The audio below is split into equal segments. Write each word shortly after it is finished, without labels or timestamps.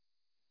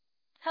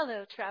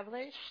Hello,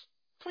 travelers.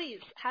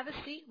 Please have a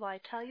seat while I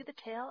tell you the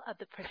tale of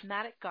the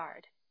Prismatic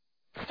Guard.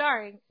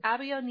 Starring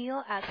Abby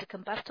O'Neill as the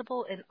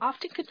combustible and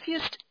often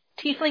confused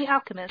tiefling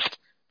alchemist,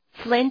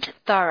 Flint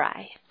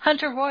Tharai.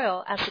 Hunter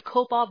Royal as the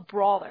kobold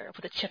brawler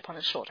with a chip on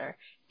his shoulder,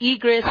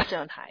 Ygritte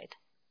Stonehide.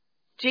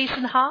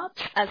 Jason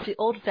Hobbs as the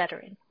old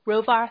veteran,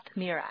 Rovarth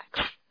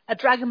Mirax, a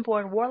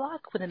dragonborn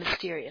warlock with a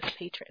mysterious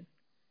patron.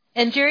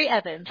 And Jerry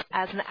Evans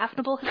as an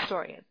affable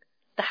historian,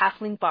 the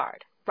halfling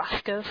bard,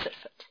 Roscoe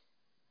Sootfoot.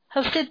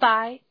 Hosted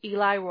by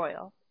Eli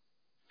Royal.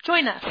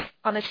 Join us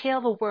on a tale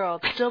of a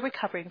world still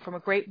recovering from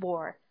a great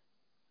war.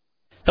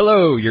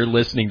 Hello, you're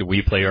listening to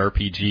We Play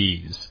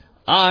RPGs.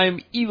 I'm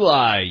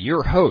Eli,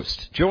 your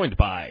host, joined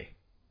by...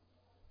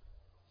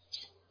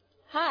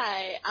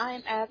 Hi,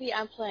 I'm Abby.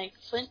 I'm playing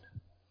Flint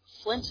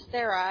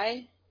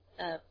Tharai.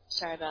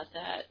 Sorry about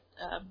that.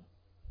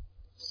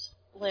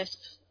 Lisp.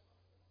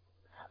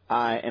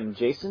 I am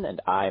Jason,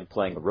 and I am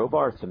playing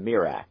Rovarth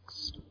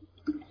Mirax.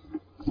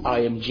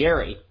 I am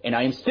Jerry, and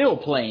I am still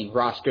playing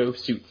Roscoe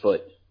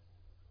Sootfoot.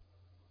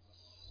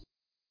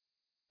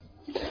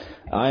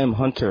 I am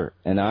Hunter,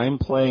 and I'm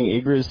playing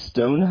Ygritte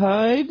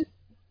Stonehide.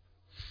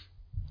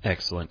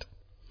 Excellent.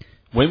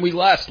 When we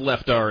last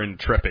left our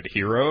intrepid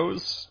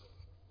heroes,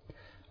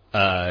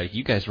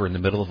 you guys were in the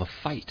middle of a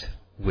fight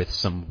with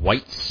some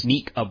white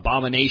sneak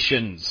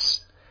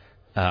abominations.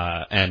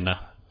 And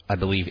I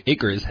believe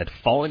Ygritte had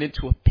fallen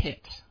into a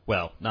pit.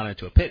 Well, not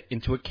into a pit,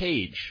 into a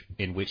cage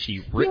in which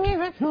he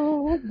ripped...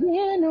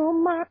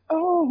 on my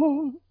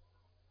own.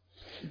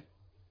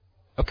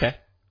 Okay.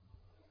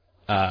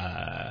 You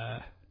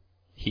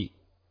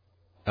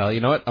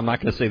know what? I'm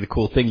not going to say the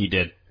cool thing you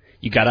did.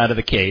 You got out of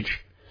the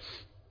cage.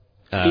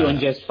 Feeling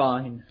just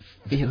fine.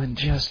 Feeling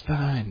just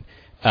fine.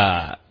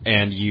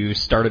 And you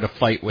started a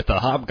fight with a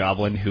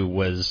hobgoblin who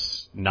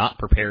was not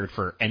prepared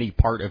for any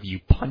part of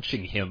you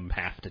punching him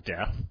half to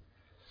death.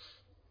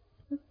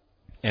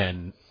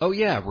 And, oh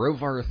yeah,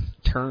 Rovarth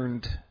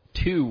turned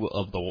 2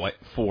 of the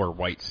 4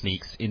 white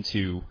sneaks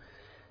into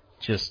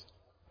just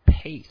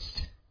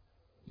paste.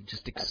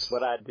 That's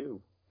what I do.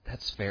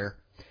 That's fair.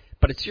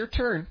 But it's your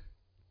turn.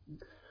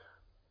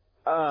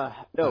 No,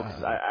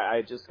 because I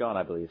had just gone,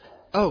 I believe.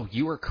 Oh,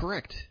 you were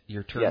correct.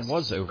 Your turn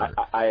was over.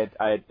 I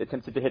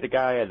attempted to hit a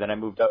guy, and then I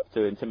moved up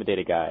to intimidate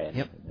a guy. And,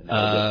 yep.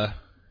 And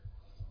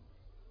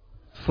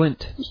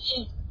Flint.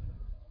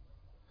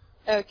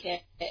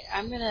 Okay,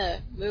 I'm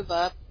gonna move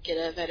up, get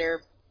a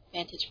better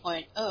vantage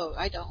point. Oh,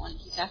 I don't want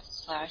to use Acid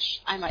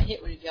Slash. I might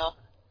hit one of y'all.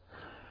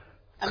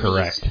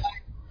 Correct.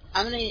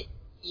 I'm gonna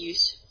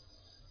use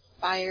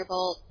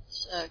Firebolt.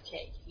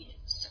 Okay, give me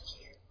a sec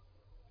here.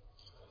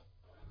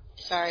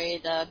 Sorry,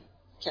 the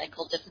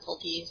technical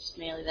difficulties,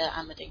 mainly that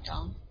I'm a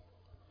ding-dong.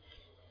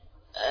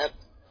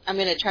 I'm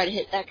gonna try to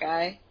hit that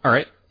guy.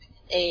 Alright.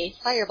 A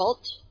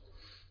Firebolt.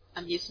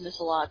 I'm using this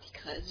a lot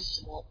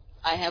because, well,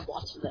 I have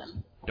lots of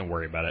them. Don't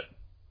worry about it.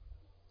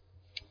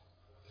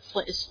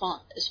 Flint is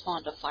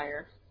fond of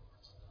fire.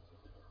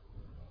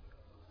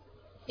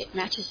 It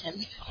matches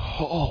him.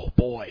 Oh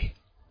boy.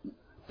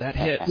 That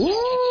hits.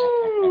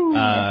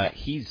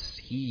 He's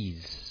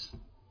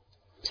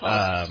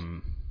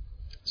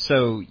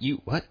so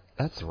you, what?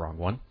 That's the wrong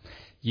one.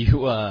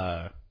 You,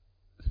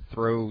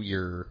 throw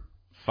your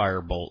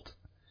firebolt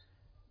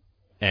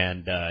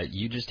and,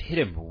 you just hit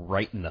him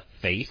right in the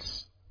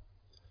face.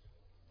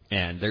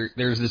 And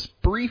there's this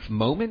brief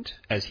moment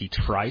as he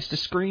tries to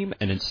scream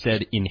and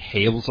instead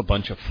inhales a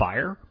bunch of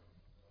fire.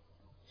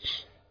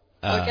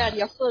 Oh god,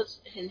 he also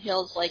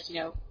inhales,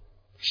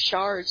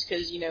 shards,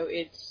 because,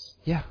 it's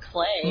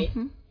clay.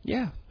 Mm-hmm.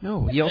 Yeah,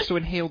 no, he also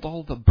inhaled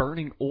all the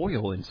burning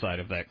oil inside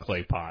of that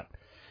clay pot.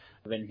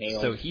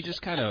 So he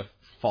just kind of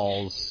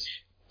falls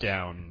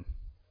down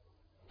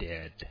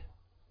dead.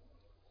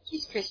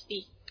 He's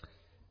crispy.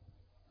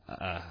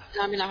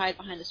 I'm going to hide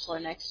behind this floor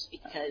next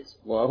because...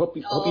 Well, I hope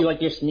you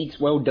like your sneaks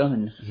well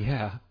done.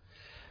 Yeah.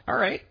 All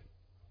right.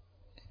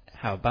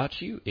 How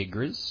about you,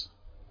 Ygritte?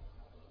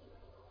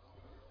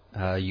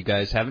 You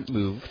guys haven't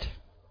moved.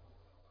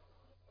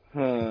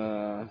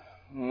 Do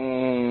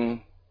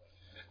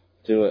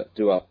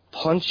I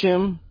punch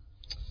him,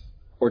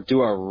 or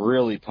do I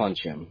really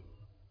punch him?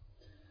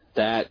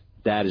 That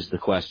is the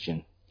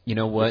question. You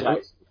know what?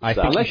 I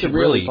think you should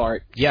really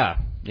part. Yeah,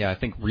 I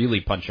think really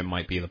punch him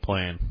might be the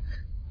plan.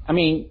 I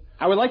mean,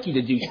 I would like you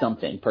to do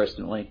something,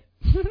 personally.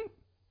 You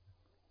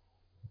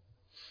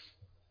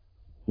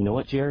know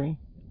what, Jerry?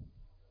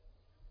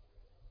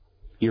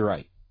 You're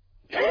right.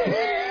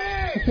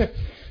 I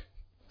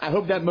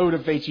hope that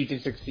motivates you to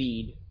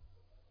succeed.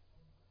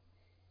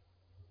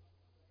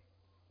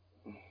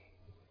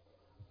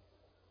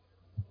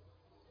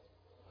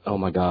 Oh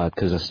my god,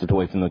 because I stepped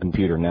away from the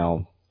computer.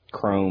 Now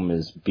Chrome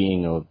is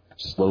being a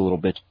slow little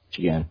bitch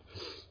again.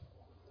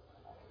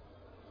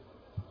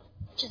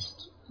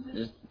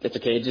 It's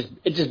okay.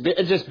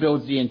 It just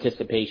builds the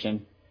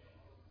anticipation.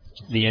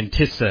 The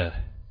anticipation.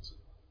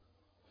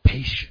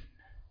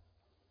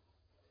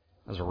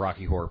 That was a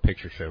Rocky Horror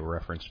Picture Show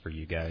reference for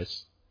you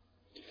guys.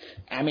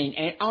 I mean,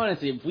 and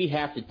honestly, if we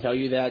have to tell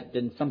you that,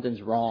 then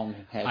something's wrong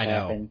has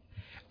happened.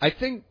 I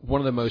think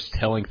one of the most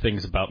telling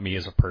things about me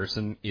as a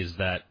person is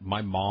that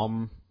my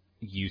mom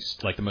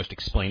the most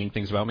explaining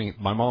things about me,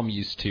 my mom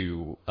used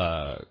to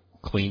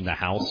clean the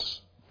house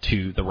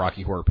to the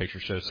Rocky Horror Picture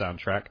Show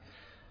soundtrack.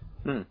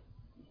 Hmm.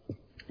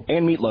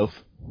 And Meatloaf.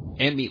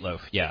 And Meatloaf,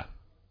 yeah.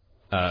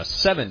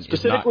 7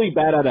 Specifically is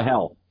not... Bat Out of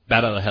Hell.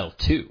 Bat Out of Hell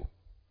 2.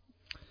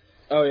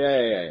 Oh,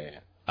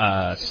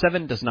 yeah.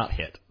 7 does not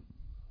hit.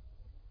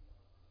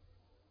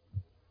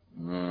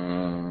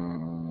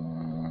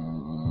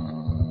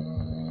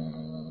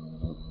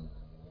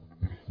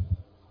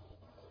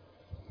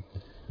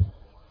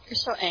 You're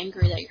so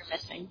angry that you're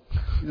missing.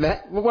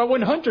 Well,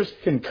 when Hunter's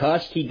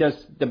concussed, he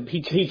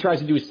tries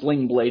to do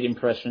Sling Blade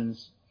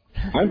impressions.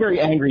 I'm very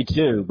angry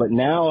too, but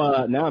now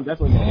I'm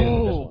definitely gonna hit him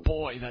with this one.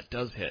 Boy, that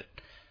does hit.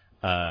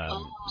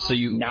 So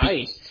you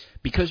Nice.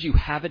 because you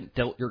haven't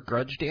dealt your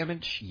grudge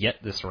damage yet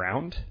this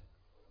round,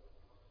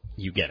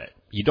 you get it.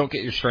 You don't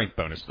get your strength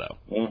bonus though.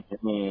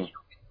 Mm-hmm.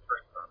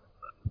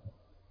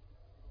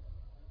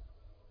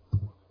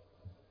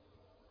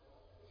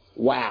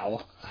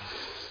 Wow.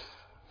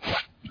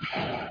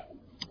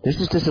 This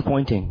is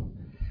disappointing.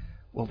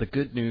 Well, the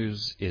good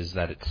news is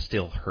that it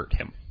still hurt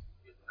him.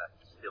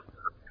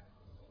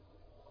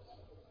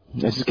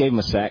 I just gave him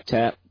a sack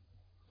tap.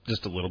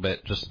 Just a little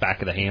bit, just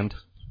back of the hand.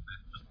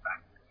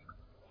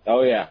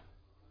 Oh, yeah.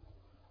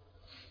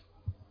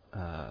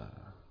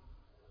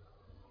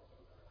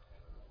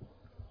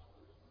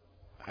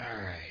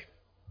 Alright.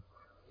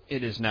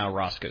 It is now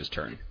Roscoe's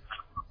turn.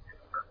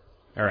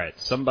 Alright,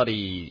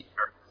 somebody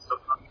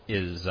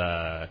does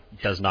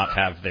not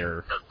have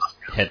their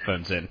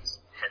headphones in.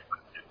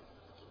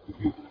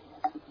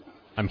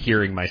 I'm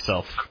hearing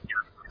myself.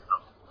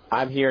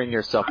 I'm hearing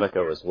your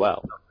self-echo as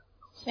well.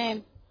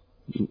 Same.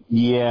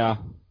 Yeah.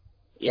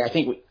 Yeah, I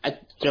think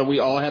so we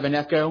all have an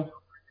echo?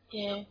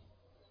 Yeah.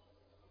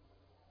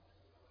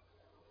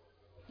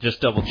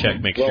 Just double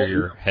check, make sure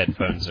your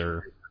headphones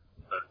are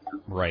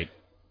right.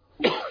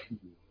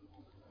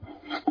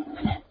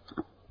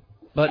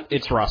 But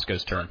it's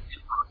Roscoe's turn.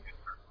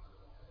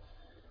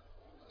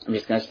 I'm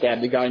just gonna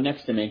stab the guy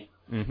next to me.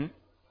 Mm-hmm.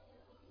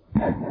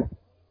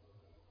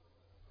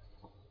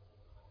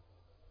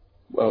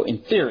 Well, in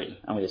theory,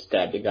 I'm gonna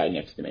stab the guy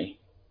next to me.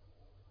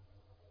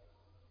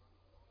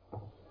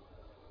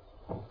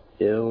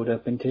 Build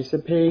up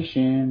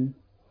anticipation.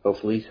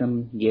 Hopefully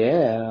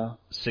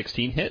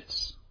 16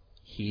 hits.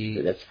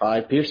 That's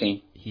 5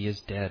 piercing. He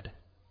is dead.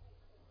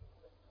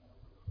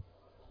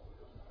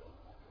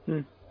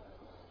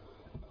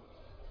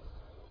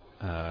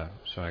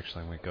 So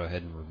actually I'm going to go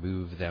ahead and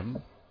remove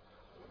them.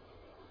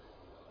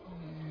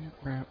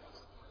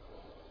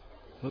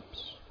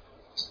 Whoops.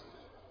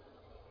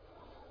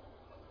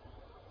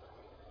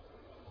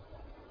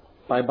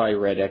 Bye-bye,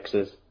 red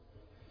X's.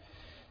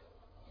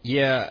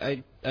 Yeah,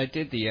 I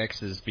did the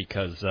X's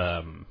because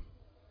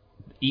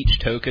each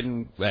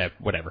token,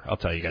 whatever, I'll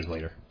tell you guys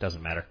later.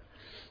 Doesn't matter.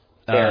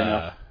 Fair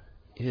enough.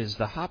 It is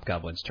the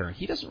Hobgoblin's turn.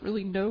 He doesn't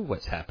really know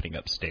what's happening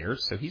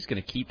upstairs, so he's going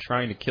to keep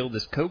trying to kill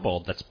this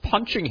kobold that's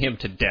punching him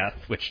to death,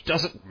 which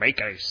doesn't make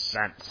any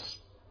sense.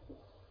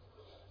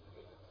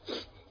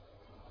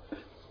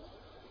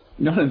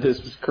 None of this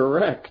is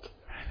correct.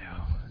 I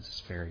know, this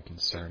is very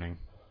concerning.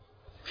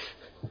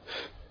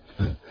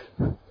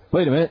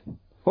 Wait a minute.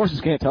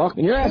 Horses can't talk,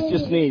 and your ass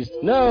just sneezed.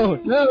 No,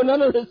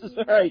 none of this is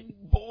right.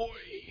 Boy!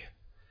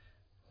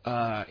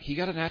 He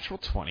got a natural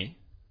 20.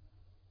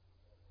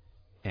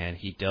 And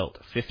he dealt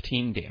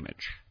 15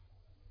 damage.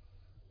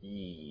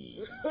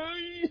 He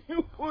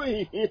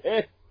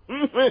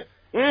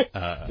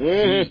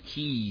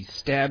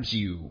stabs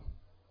you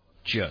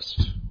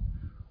just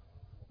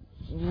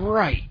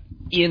right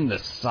in the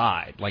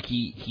side. Like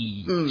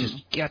he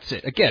just gets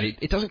it. Again,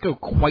 it doesn't go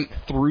quite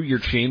through your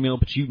chainmail,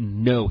 but you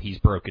know he's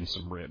broken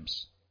some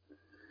ribs.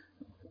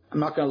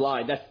 I'm not gonna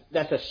lie,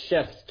 that's a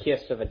chef's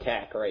kiss of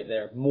attack right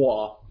there.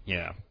 Mwah.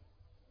 Yeah.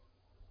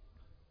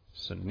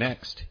 So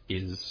next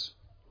is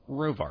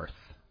Rovarth.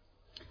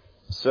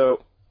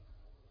 So,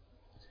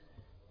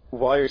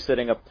 while you're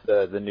setting up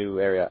the new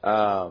area,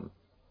 are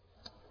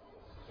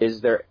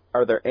there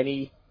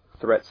any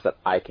threats that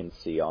I can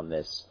see on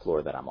this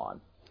floor that I'm on?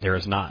 There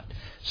is not.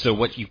 So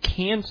what you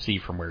can see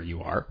from where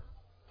you are,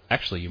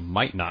 actually you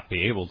might not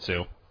be able to.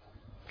 I'm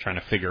trying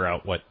to figure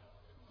out what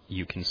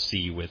you can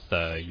see with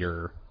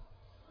your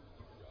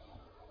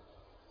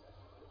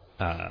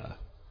Flint,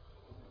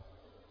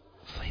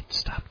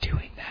 stop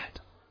doing that.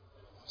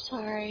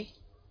 Sorry.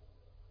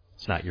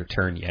 It's not your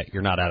turn yet.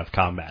 You're not out of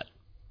combat.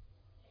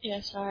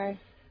 Yeah, sorry.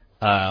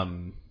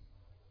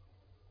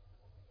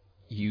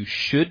 You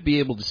should be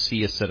able to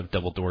see a set of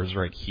double doors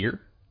right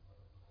here.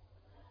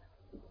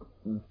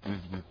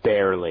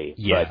 Barely.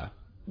 Yeah. But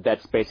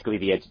that's basically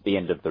the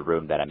end of the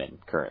room that I'm in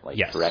currently,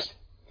 yes. Correct?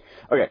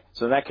 Okay,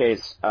 so in that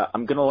case,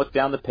 I'm going to look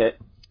down the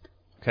pit.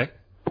 Okay.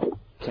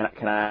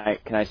 Can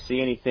I see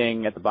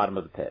anything at the bottom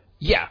of the pit?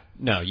 Yeah.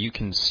 No, you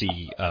can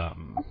see,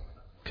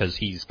 because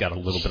he's got a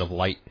little bit of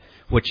light.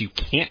 What you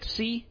can't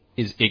see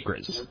is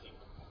Igriz.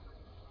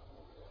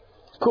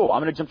 Cool,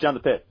 I'm going to jump down the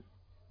pit.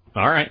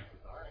 All right.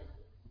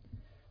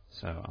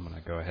 So I'm going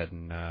to go ahead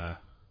and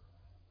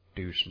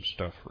do some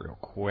stuff real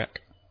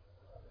quick.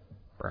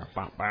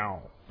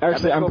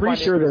 Actually, I'm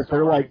pretty sure that if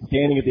they're like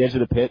standing at the edge of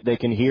the pit, they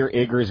can hear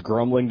Igris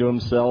grumbling to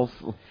himself.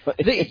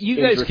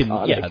 You guys can,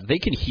 they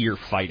can hear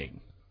fighting,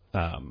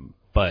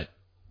 but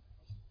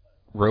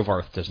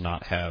Rovarth does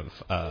not have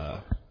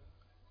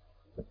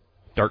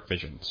dark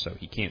vision, so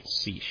he can't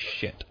see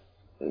shit.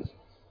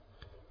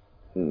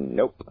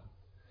 Nope.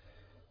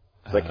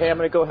 It's like, hey, I'm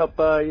going to go help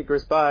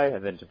Igris by,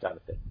 and then jump down the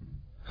pit.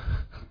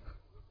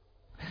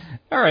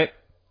 All right.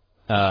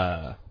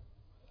 So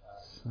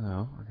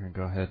we're going to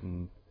go ahead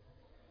and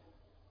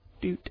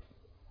doot.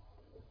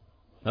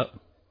 Oh.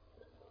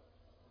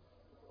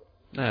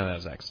 No, that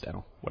was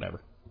accidental.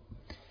 Whatever.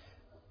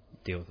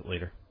 Deal with it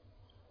later.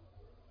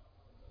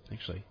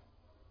 Actually,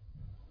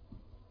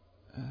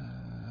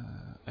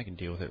 I can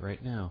deal with it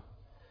right now.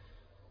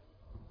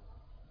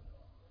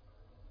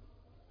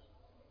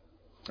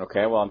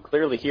 Okay, well, I'm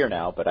clearly here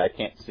now, but I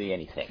can't see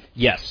anything.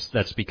 Yes,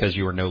 that's because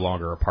you are no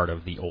longer a part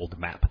of the old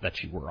map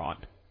that you were on.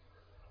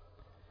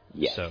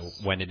 Yes. So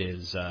when it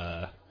is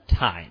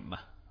time,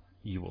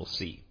 you will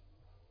see.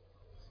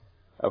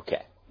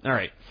 Okay. All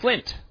right,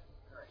 Flint,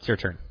 it's your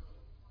turn.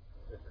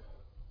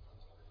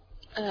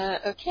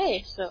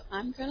 Okay, so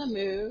I'm gonna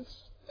move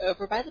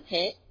over by the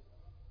pit,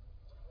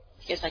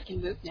 because I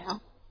can move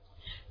now.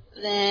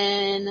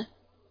 Then,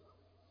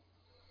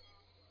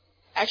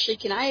 actually,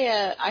 can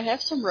I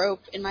have some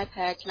rope in my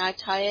pack, can I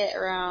tie it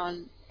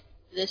around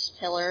this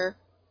pillar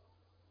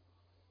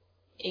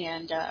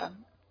and,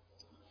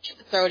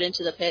 throw it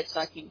into the pit so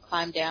I can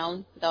climb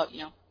down without,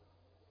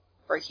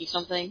 breaking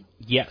something?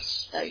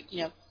 Yes. So,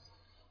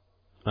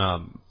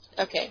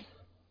 okay.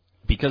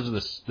 Because of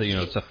this,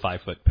 it's a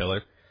 5-foot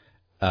pillar.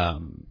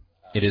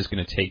 It is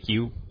going to take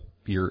you.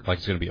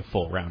 It's going to be a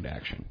full round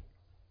action.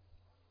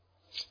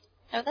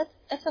 Oh,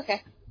 that's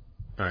okay.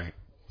 All right.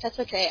 That's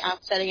okay. I'm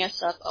setting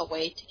us up a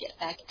way to get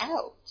back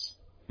out.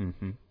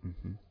 Mm-hmm.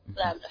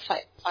 But I'm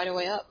gonna fight a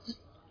way up.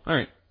 All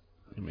right.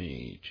 Let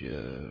me just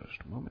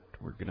a moment.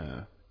 We're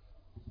gonna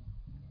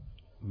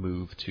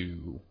move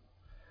to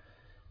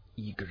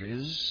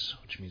Igris,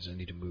 which means I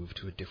need to move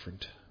to a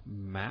different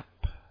map.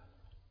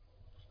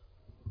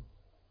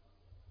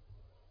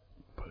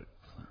 Put it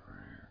right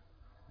here.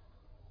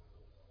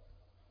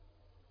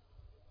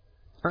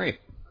 All right.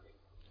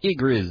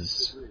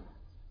 Igris.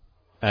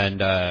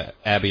 And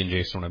Abby and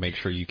Jason want to make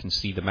sure you can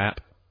see the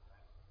map.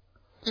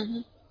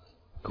 Mm-hmm.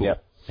 Cool.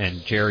 Yep.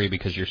 And Jerry,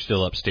 because you're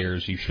still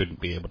upstairs, you shouldn't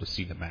be able to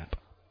see the map.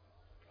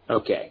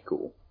 Okay,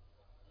 cool.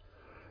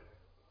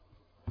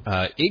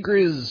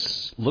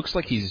 Igris looks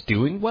like he's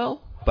doing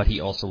well, but he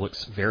also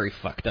looks very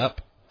fucked up.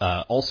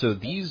 Also,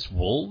 these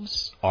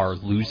wolves are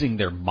losing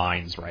their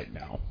minds right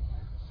now.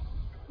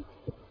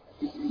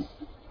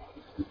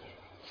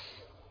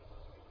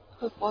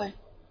 Oh boy.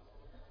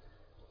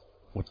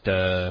 What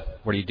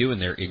are you doing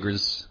there,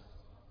 Igris?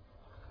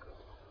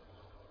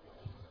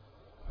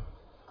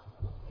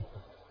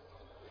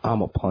 I'm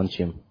gonna punch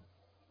him.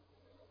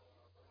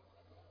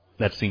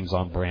 That seems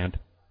on brand.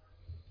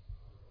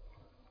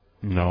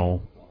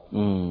 No.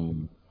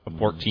 A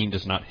 14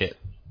 does not hit.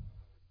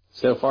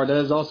 So far, that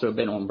has also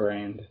been on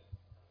brand.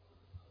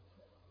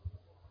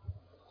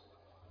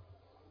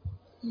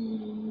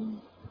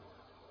 Mm.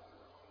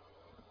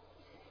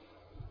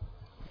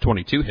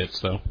 22 hits,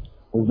 though.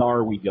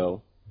 There we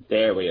go.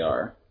 There we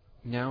are.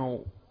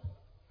 Now,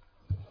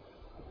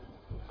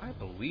 I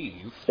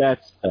believe...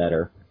 That's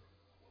better.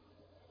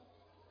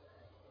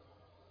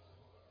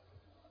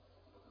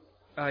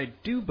 I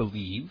do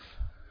believe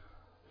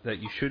that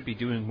you should be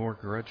doing more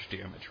grudge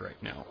damage right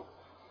now.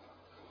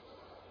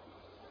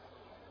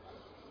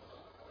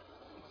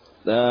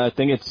 I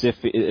think it's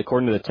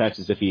according to the text,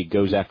 it's if he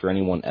goes after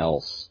anyone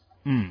else.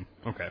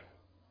 Okay.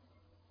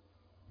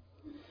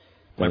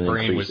 My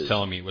brain was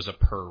telling me it was a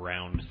per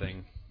round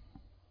thing.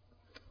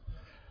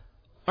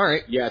 All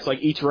right. Yeah, it's like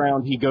each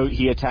round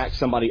he attacks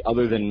somebody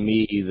other than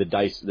me,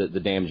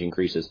 the damage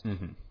increases.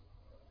 Mm-hmm.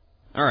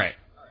 All right.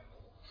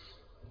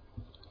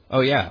 Oh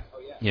yeah.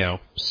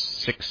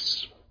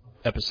 6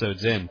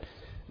 episodes in,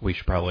 we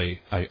should probably.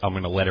 I'm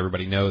going to let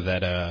everybody know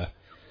that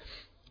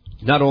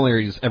not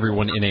only is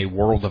everyone in a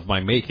world of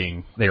my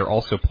making, they are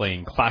also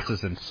playing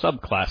classes and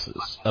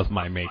subclasses of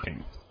my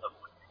making.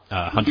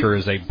 Hunter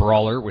is a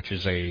brawler, which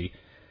is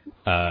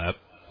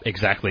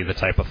exactly the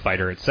type of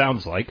fighter it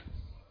sounds like.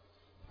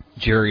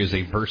 Jerry is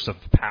a Verse of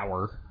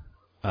Power,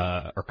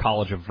 or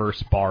College of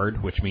Verse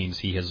Bard, which means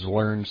he has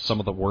learned some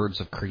of the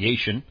words of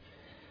creation.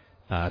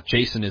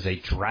 Jason is a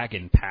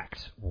Dragon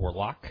Pact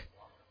Warlock,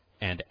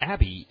 and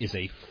Abby is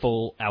a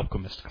full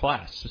Alchemist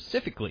class.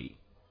 Specifically,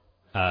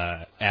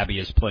 Abby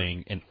is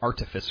playing an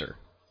Artificer.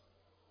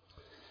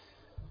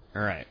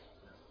 All right.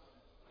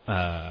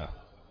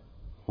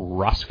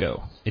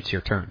 Roscoe, it's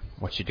your turn.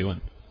 What you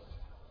doing?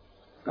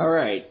 All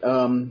right.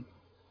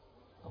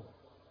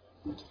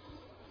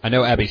 I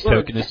know Abby's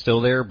token is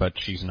still there, but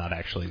she's not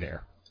actually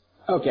there.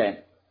 Okay.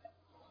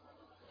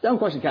 Dumb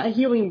question. Can I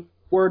healing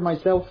word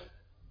myself?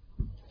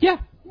 Yeah.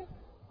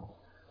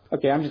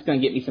 Okay, I'm just going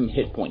to get me some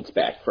hit points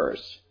back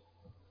first.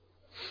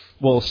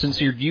 Well, since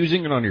you're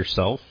using it on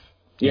yourself,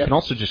 you Yep. can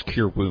also just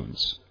cure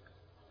wounds.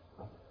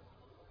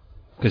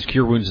 Because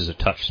cure wounds is a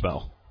touch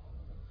spell.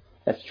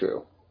 That's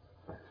true.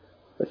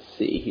 Let's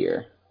see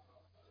here.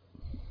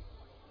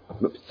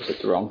 Oops, that's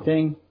the wrong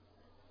thing.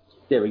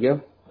 There we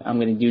go. I'm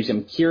going to do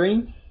some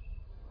curing.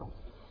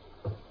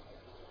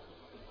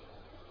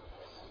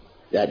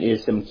 That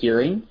is some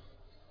curing.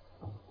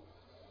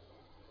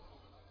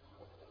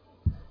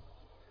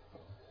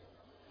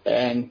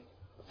 And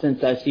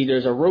since I see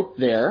there's a rope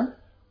there,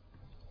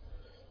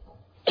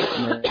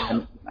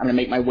 I'm going to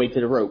make my way to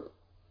the rope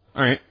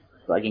All right.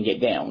 so I can get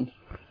down.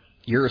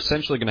 You're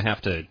essentially going to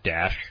have to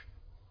dash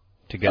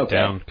to get Okay.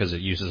 down because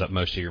it uses up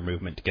most of your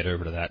movement to get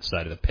over to that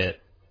side of the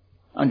pit.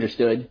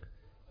 Understood.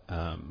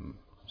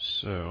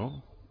 So,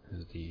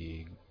 is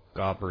the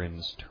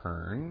Goblin's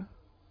turn.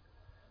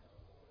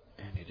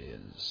 And it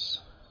is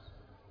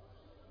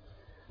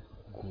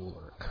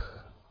Gulurk.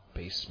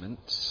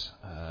 Basement.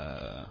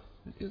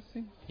 Did the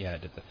thing? Yeah, I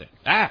did the thing.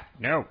 Ah!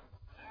 No!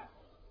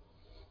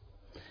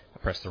 I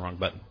pressed the wrong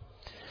button.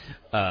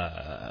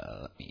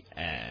 Let me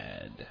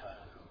add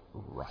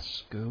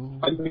Roscoe.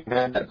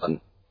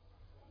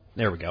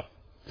 There we go.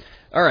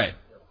 Alright.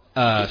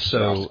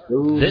 So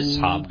this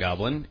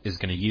hobgoblin is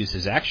going to use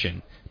his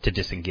action to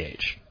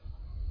disengage.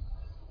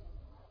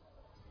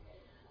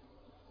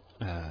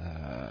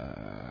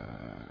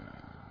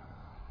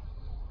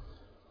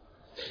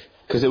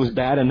 Because it was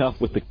bad enough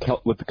with the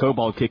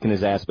kobold kicking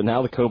his ass, but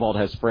now the kobold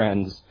has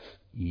friends.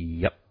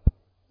 Yep.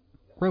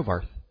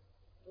 Rovarth.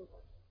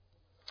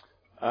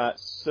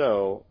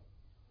 So,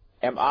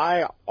 am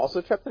I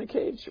also trapped in a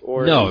cage,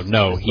 or No, is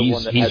no, this the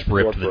one that he's has the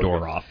ripped door the door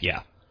broken? off,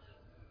 yeah.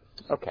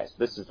 Okay, so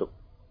this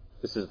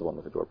is the one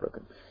with the door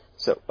broken.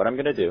 So what I'm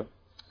gonna do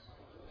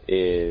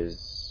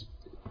is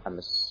I'm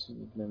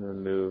gonna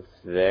move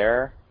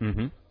there, Mm-hmm.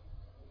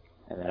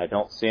 and then I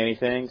don't see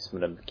anything, so I'm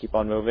gonna keep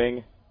on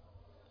moving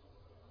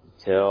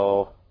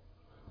until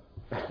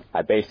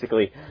I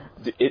basically.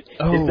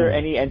 Is there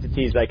any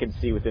entities I can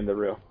see within the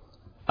room?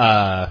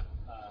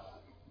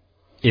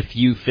 If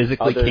you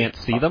physically Other- can't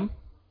see them,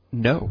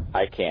 no.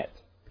 I can't.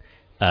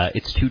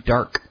 It's too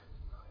dark.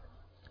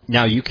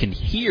 Now you can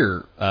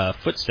hear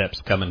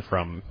footsteps coming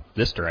from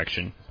this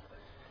direction.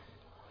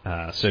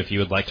 So if you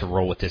would like to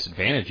roll with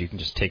disadvantage, you can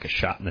just take a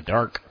shot in the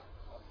dark.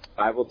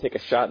 I will take a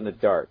shot in the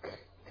dark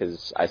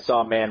because I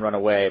saw a man run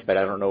away, but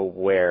I don't know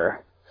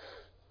where.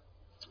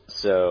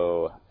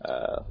 So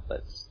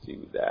let's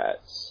do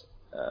that.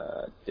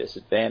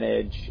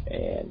 Disadvantage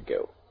and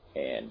go.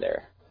 And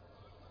there.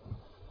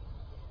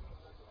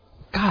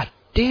 God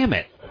damn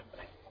it!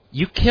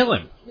 You kill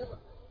him.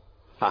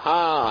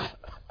 Haha!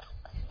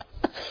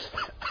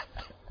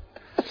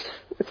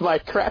 With my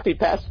crappy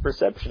past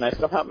perception, I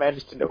somehow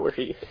managed to know where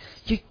he is.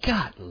 You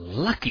got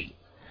lucky.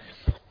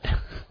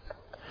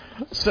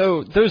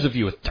 So, those of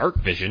you with dark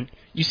vision,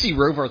 you see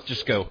Rovarth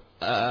just go,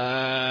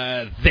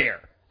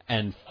 there,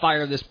 and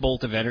fire this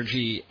bolt of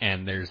energy,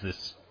 and there's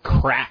this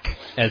crack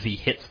as he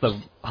hits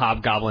the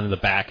hobgoblin in the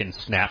back and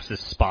snaps his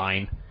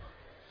spine.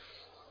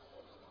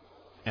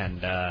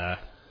 And,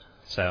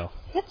 so,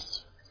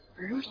 That's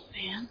brutal,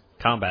 man.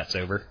 combat's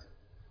over.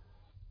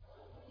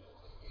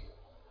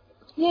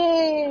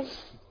 Yay!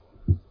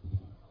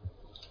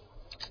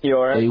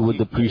 I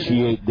would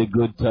appreciate the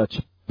good touch,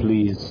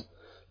 please.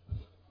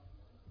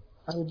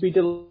 I would be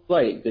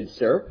delighted, good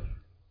sir.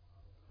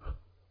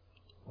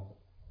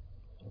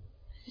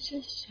 It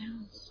just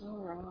sounds so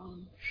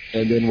wrong.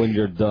 And then when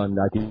you're done,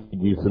 I can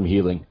use some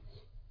healing.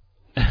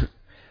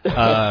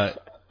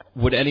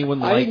 Would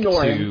anyone I like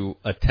ignore to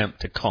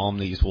attempt to calm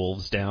these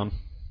wolves down?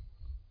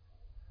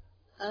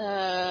 Some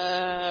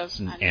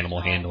I don't animal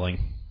know.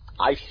 handling.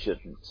 I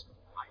shouldn't.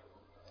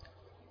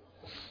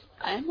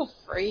 I'm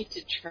afraid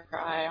to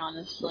try,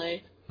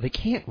 honestly. They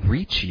can't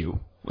reach you.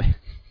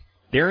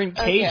 They're in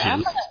Okay,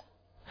 cages.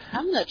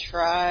 I'm gonna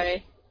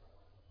try.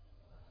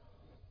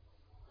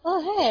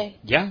 Oh, hey.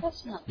 Yeah.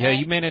 That's not Yeah, bad.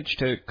 you managed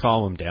to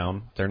calm them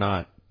down. They're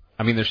not...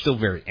 I mean, they're still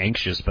very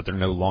anxious, but they're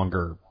no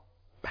longer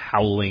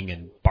howling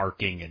and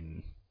barking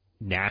and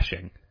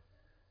gnashing.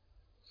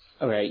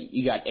 Okay,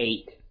 you got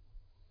 8.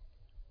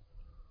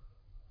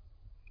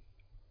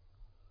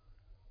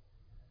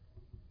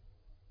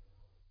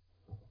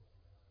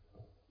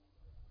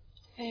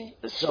 Okay.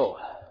 So,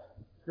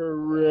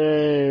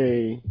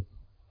 Hooray!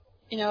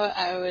 You know what?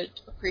 I would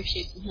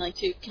appreciate some healing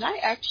too. Can I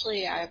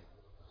actually?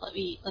 Let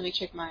me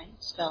check my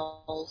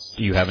spells.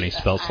 Do you have any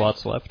spell I-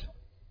 slots left?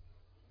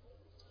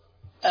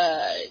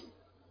 I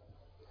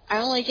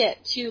only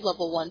get 2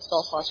 level 1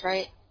 spell slots,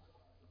 right?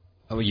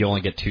 Oh, you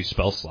only get 2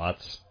 spell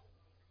slots.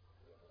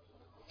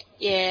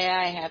 Yeah,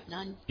 I have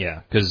none.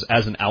 Yeah, because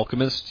as an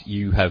alchemist,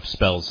 you have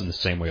spells in the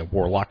same way a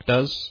warlock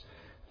does.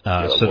 you're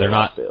a So they're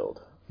warlock not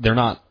build. they're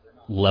not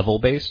level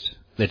based.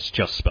 It's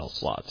just spell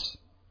slots.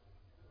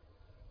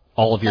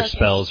 All of your Okay.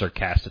 spells are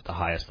cast at the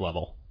highest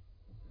level.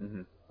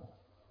 Mm-hmm.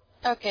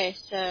 Okay,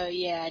 so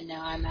yeah, no,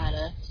 I'm out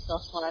of spell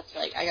slots.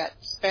 Like, I got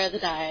Spare the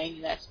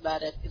Dying, that's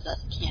about it, because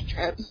that's a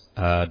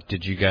cantrip.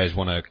 Did you guys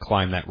want to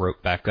climb that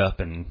rope back up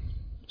and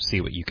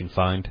see what you can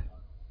find?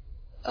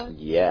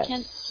 Yes.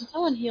 Can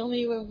someone heal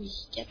me when we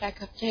get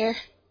back up there?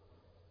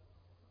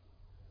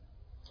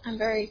 I'm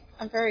very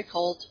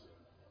cold.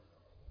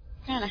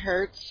 Kind of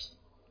hurts.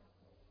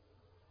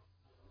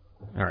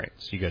 All right,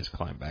 so you guys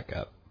climb back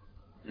up.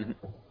 Mhm.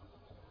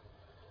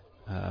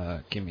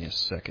 Give me a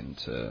second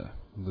to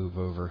move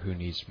over who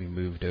needs to be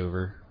moved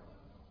over.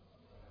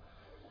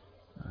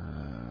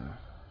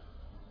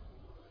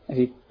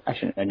 I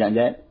shouldn't have done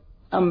that.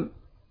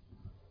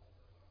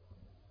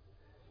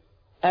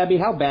 Abby,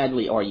 how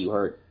badly are you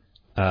hurt?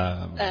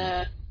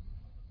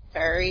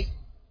 Very.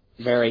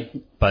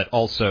 Very. But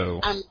also,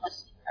 I'm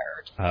less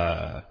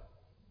hurt.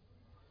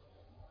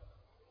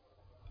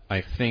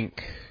 I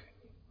think,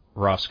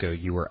 Roscoe,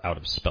 you were out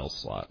of spell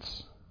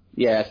slots.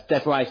 Yes,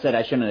 that's why I said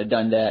I shouldn't have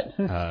done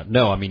that.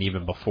 No, I mean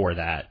even before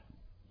that.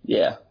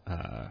 Yeah.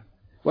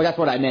 Well, that's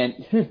what I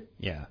meant.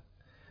 Yeah.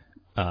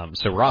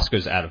 So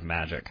Roscoe's out of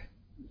magic.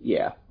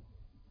 Yeah.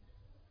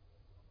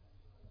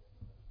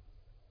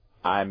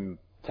 I'm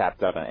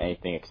tapped out on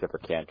anything except for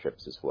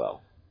cantrips as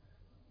well.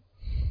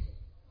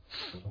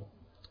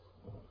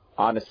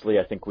 Honestly,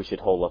 I think we should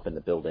hole up in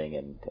the building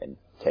and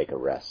take a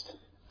rest.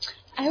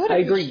 I would I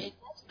appreciate agree.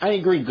 I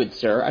agree, good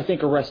sir. I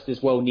think a rest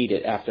is well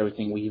needed after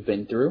everything we've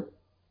been through.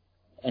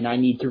 And I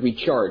need to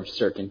recharge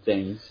certain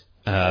things.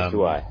 As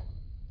do I.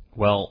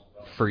 Well,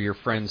 for your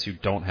friends who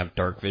don't have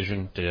dark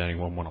vision, did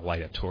anyone want to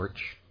light a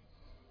torch?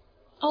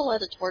 I'll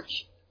light a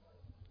torch.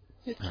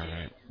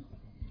 Alright.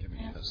 Give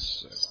me a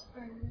sec.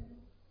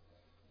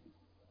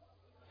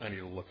 I need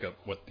to look up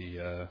what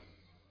the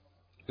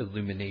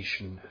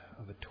illumination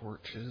of a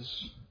torch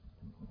is.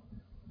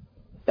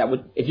 That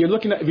would, if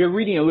you're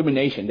reading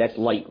illumination, that's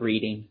light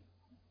reading.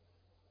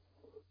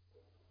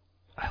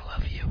 I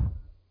love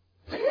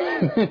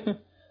you.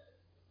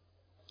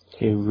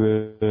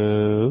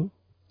 Hero.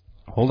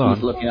 Hold on.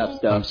 He's looking up I'm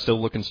stuff.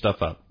 still looking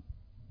stuff up.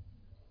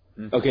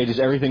 Okay, just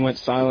everything went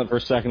silent for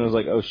a second. I was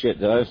like, oh shit,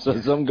 did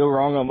something go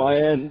wrong on my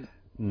end?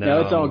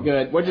 No, it's all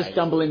good. We're just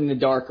stumbling in the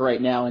dark right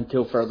now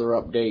until further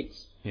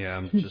updates. Yeah,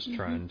 I'm just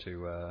trying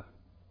to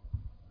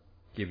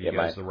give you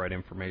guys the right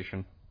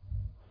information.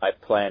 My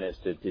plan is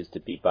to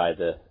be by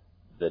the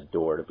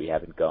door that we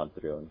haven't gone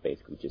through and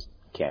basically just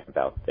camp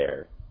out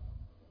there.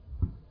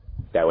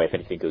 That way, if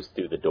anything goes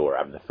through the door,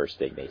 I'm the first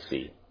thing they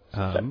see.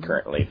 I'm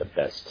currently the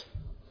best.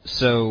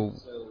 So,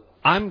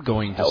 I'm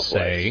going to Health-wise.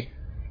 say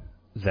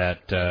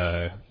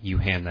that you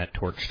hand that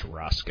torch to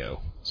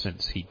Roscoe,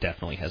 since he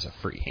definitely has a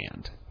free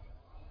hand.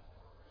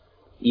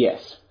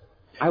 Yes.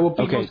 I will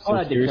be most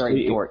glad to carry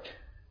seriously, the torch.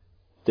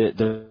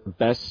 The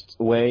best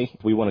way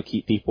if we want to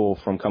keep people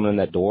from coming in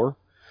that door,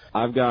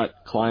 I've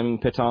got climbing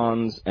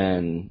pitons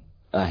and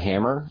a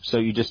hammer. So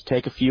you just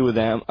take a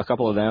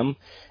couple of them,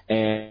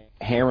 and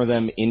hammer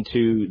them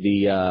into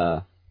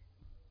the,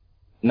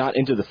 not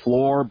into the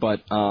floor,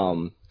 but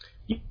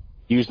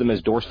use them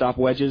as doorstop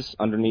wedges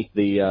underneath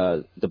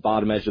the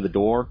bottom edge of the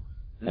door,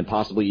 and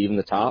possibly even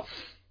the top.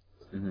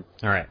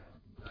 All right.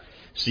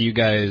 So you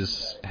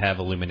guys have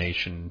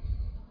illumination.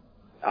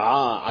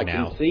 I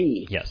now. can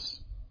see. Yes.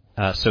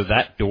 So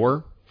that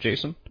door,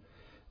 Jason,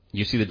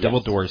 you see the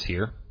double doors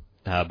here,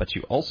 but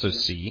you also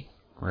see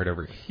right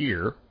over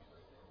here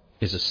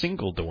is a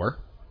single door,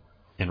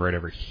 and right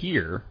over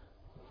here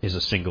is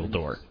a single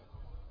door.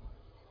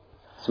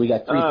 So we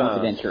got 3 points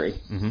of entry.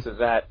 Mm-hmm. So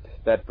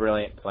that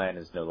brilliant plan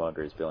is no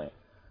longer as brilliant.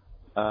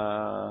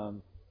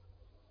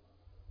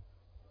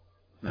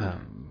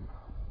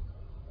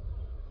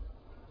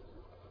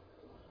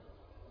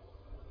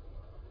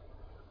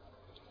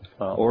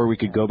 Or we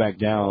could go back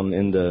down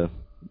in the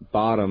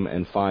bottom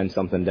and find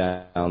something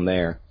down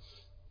there.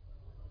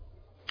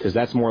 Because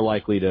that's more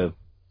likely to,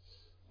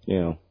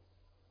 find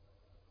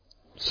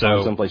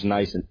someplace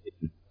nice and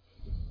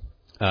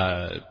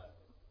hidden.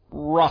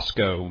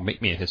 Roscoe,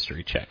 make me a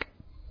history check.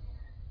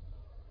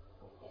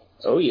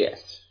 Oh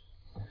yes.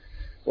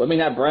 Let me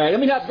not brag. Let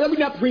me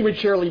not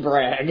prematurely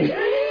brag.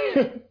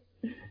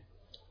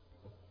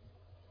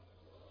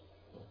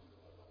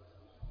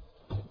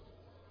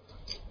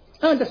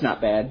 Oh, that's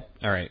not bad.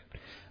 All right.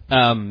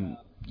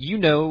 You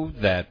know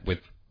that with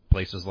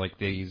places like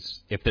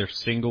these, if they're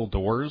single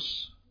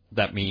doors,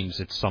 that means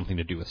it's something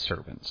to do with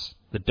servants.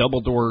 The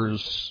double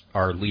doors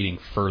are leading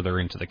further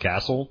into the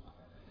castle.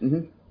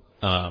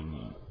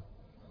 Mm-hmm.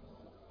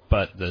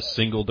 But the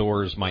single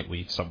doors might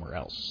lead somewhere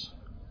else.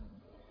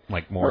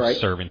 Like more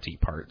servant-y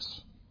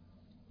parts.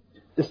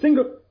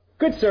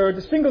 Good sir,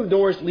 the single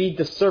doors lead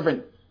to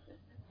servant,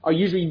 are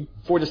usually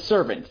for the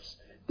servants.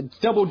 The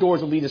double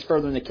doors will lead us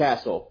further in the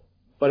castle.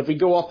 But if we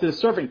go off to the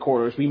servant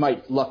quarters, we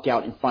might luck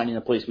out in finding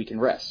a place we can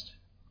rest.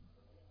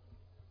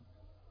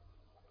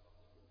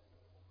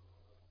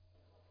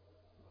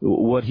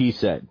 What he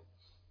said.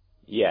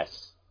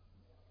 Yes.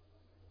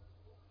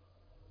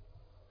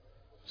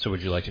 So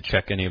would you like to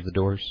check any of the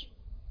doors?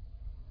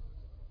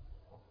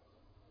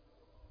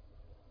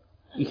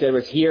 You said it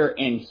was here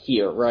and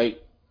here,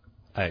 right?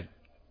 There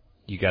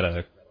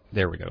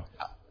we go.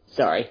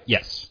 Sorry.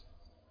 Yes.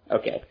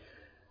 Okay.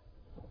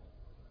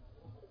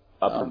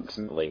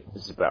 Approximately.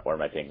 This is about where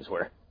my things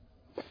were.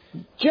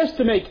 Just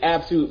to make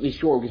absolutely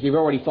sure, because we've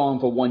already fallen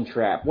for one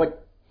trap,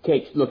 what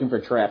takes looking for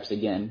traps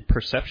again?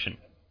 Perception.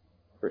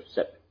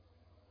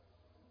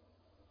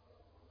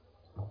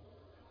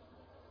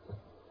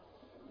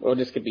 Well,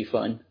 this could be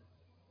fun.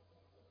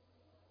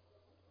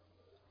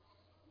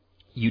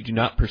 You do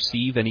not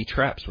perceive any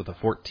traps with a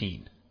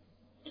 14.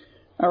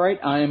 Alright,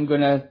 I am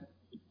gonna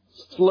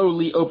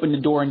slowly open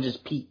the door and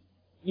just peek,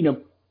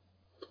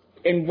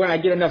 and when I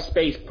get enough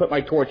space, put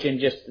my torch in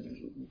just to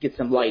get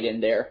some light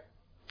in there.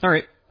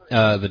 Alright.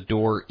 The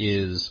door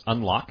is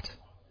unlocked.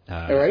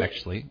 Alright.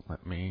 Actually,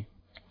 let me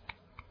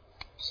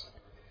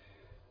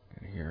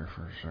get here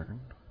for a second.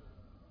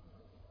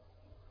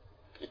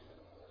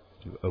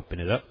 You open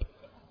it up.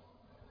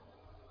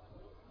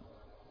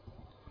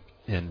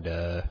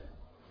 And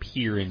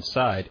peer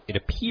inside. It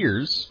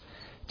appears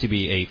to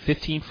be a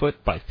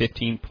 15-foot by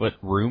 15-foot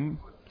room.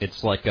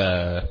 It's like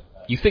a...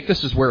 You think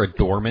this is where a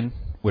doorman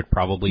would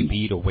probably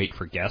be to wait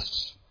for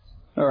guests?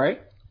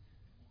 Alright.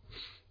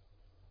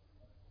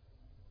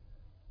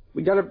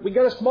 We got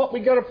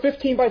a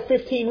 15 by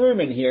 15 room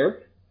in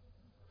here.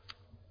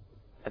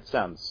 That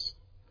sounds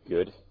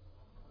good.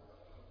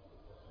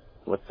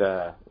 What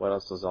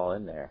else is all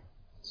in there?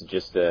 Is it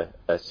just a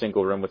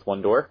single room with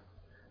one door?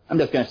 I'm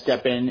just gonna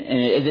step in, and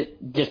is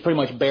it just pretty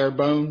much bare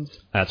bones?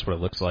 That's what it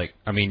looks like.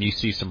 I mean, you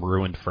see some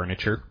ruined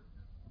furniture.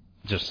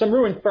 Just some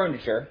ruined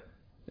furniture.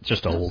 It's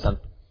just old.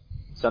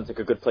 Sounds like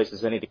a good place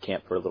as any to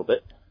camp for a little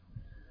bit.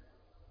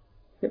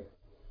 Yep.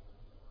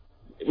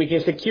 We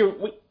can secure...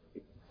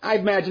 I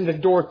imagine the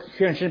door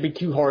shouldn't be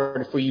too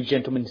hard for you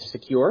gentlemen to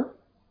secure.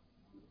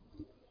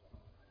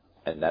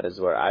 And that is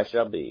where I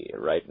shall be,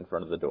 right in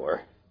front of the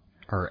door.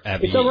 Are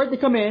Abby... It's alright to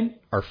come in.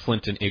 Are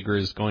Flint and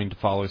Igris going to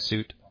follow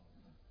suit?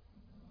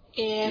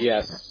 Yeah.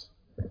 Yes.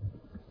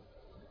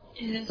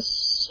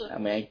 Yes.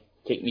 I'm gonna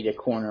take me to the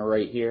corner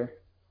right here.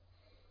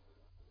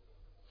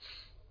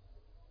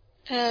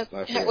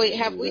 Wait,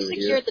 have we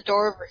secured the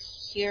door over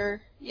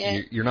here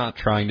yet? You're not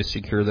trying to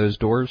secure those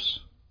doors?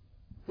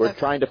 We're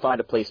trying to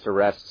find a place to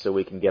rest so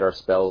we can get our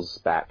spells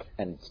back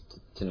and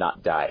to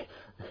not die.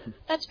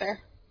 That's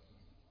fair.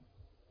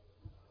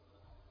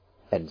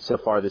 And so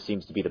far this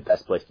seems to be the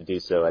best place to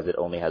do so, as it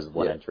only has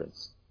one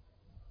entrance.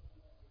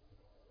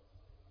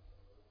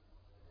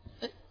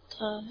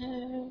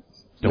 Don't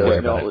worry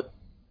about it.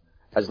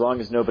 As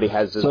long as nobody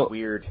has those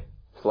weird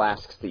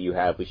flasks that you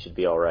have, we should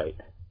be alright.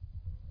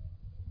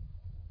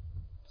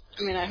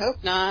 I mean, I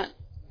hope not.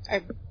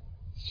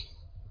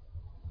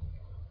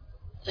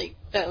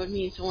 That would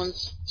mean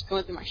someone's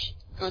going through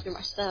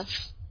my stuff.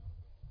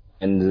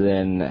 And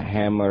then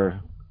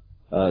hammer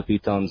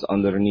pitons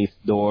underneath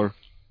door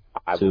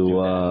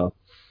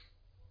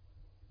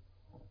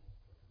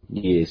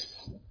yes.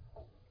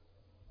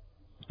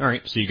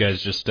 Alright, so you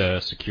guys just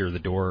secure the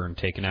door and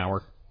take an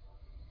hour?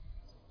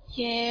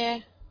 Yeah.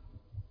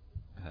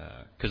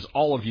 Because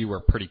all of you are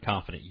pretty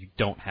confident you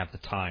don't have the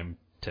time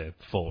to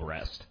full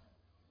rest.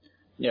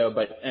 No,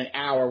 but an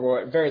hour will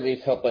at very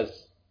least help us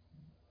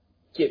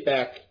get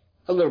back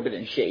a little bit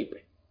in shape.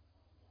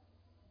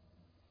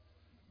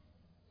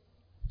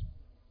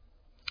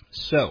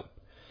 So,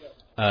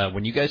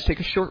 when you guys take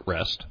a short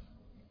rest,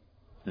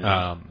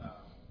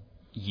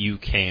 you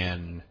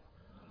can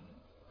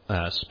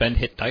spend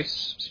hit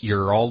dice.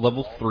 You're all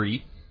level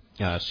 3,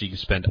 so you can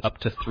spend up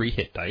to 3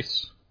 hit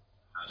dice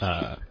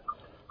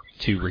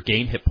to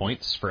regain hit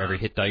points. For every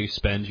hit die you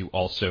spend, you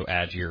also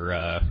add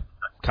your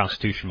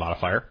Constitution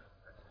modifier.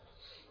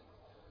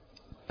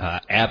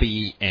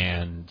 Abby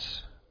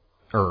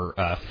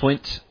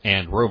Flint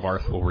and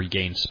Rovarth will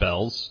regain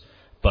spells,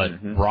 but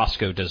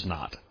Roscoe does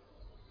not.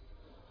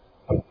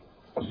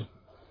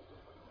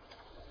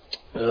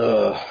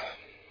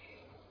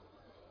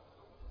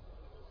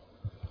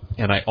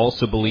 And I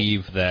also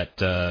believe that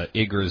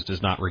Igris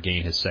does not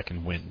regain his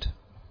second wind.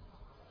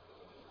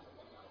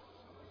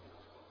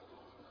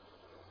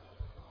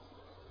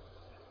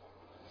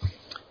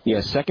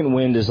 Yeah, second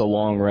wind is a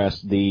long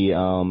rest.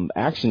 The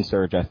action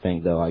surge, I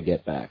think, though, I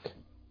get back.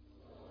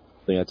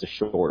 I think that's a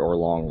short or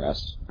long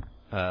rest.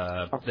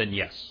 Then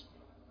yes.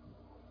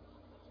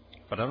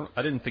 But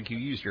I didn't think you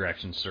used your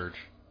action surge.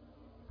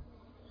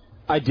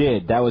 I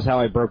did. That was how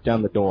I broke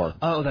down the door.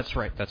 Oh, that's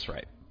right.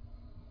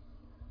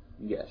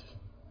 Yes.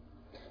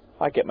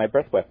 I get my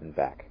breath weapon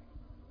back.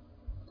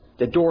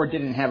 The door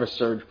didn't have a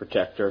surge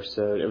protector,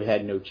 so it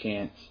had no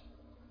chance.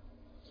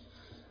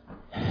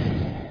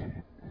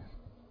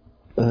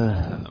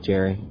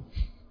 Jerry.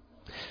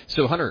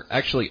 So, Hunter,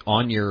 actually,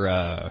 on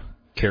your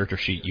character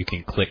sheet, you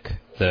can click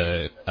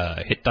the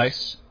hit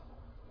dice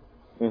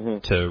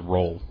to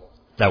roll.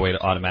 That way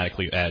it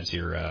automatically adds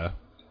your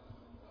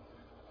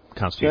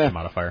Constitution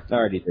modifier. I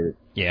already did it.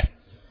 Yeah.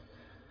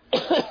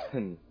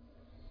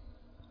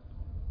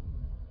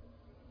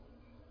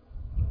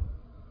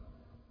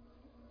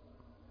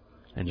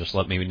 And just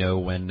let me know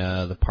when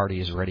the party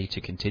is ready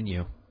to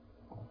continue.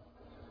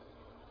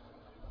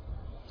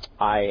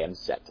 I am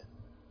set.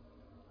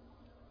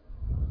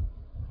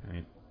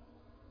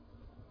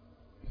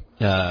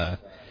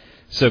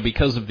 So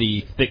because of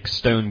the thick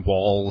stone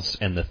walls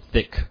and the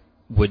thick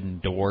wooden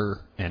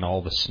door and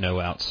all the snow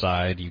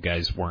outside, you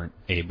guys weren't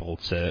able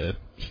to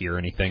hear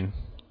anything.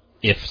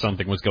 If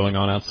something was going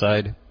on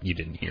outside, you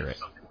didn't hear it.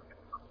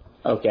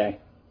 Okay.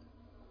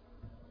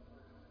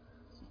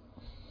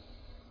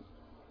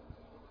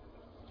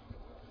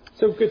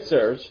 So, good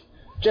sirs,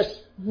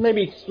 just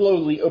maybe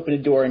slowly open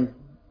the door and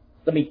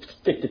let me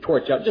stick the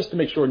torch out just to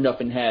make sure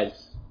nothing has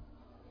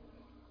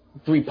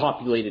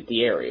repopulated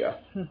the area.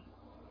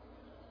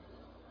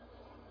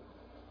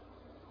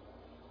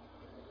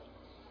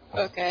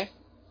 Okay.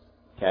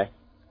 Okay.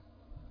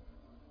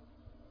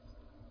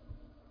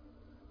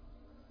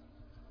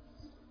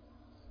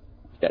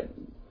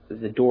 Is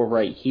the door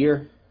right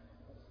here?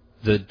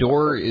 The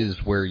door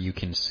is where you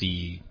can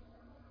see.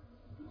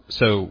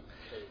 So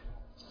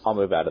I'll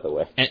move out of the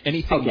way.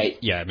 anything. Okay.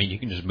 Yeah, I mean you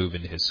can just move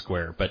into his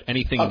square, but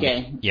anything.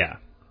 Okay. Yeah.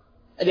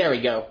 There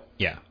we go.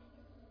 Yeah.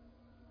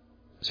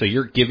 So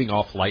you're giving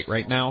off light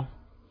right now.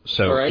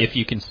 So All right. if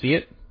you can see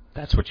it,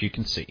 that's what you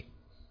can see.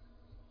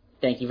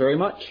 Thank you very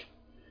much.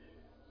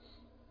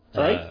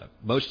 All right.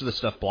 Most of the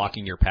stuff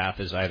blocking your path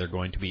is either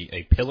going to be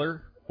a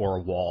pillar or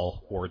a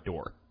wall or a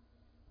door.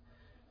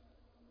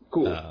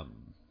 Cool.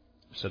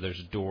 So there's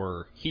a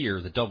door here,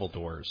 the double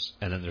doors,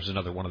 and then there's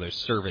another one of those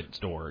servant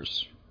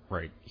doors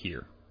right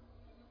here.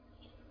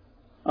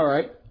 All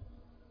right.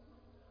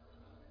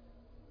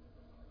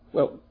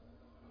 Well,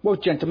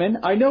 gentlemen,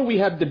 I know we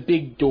have the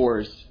big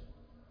doors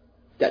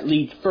that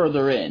lead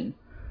further in,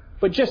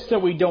 but just so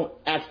we don't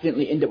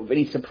accidentally end up with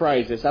any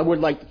surprises, I would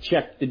like to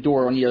check the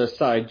door on the other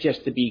side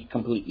just to be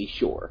completely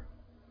sure.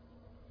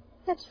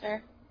 That's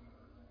fair.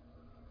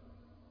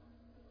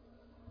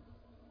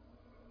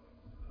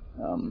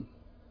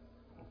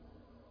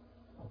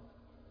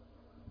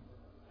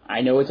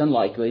 I know it's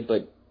unlikely,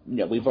 but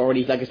we've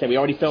already, like I said, we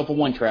already fell for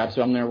one trap,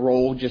 so I'm going to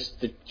roll just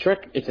the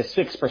trick. It's a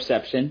 6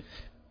 perception.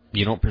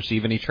 You don't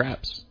perceive any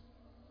traps.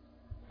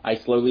 I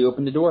slowly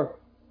open the door.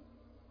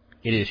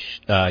 It is,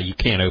 you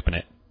can't open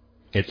it.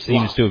 It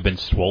seems to have been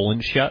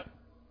swollen shut.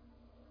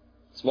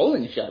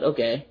 Swollen shut,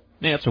 okay.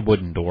 Yeah, it's a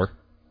wooden door.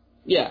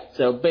 Yeah,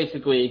 so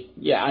basically,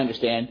 yeah, I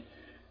understand.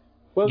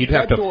 Well, You'd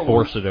have to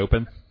force it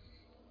open.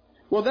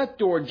 Well, that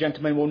door,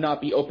 gentlemen, will not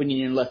be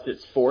opening unless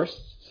it's forced,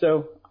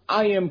 so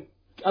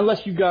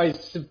unless you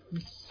guys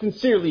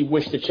sincerely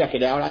wish to check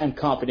it out, I am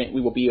confident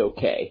we will be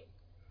okay.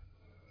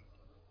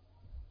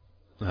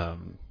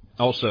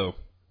 Also,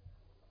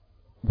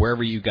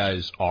 wherever you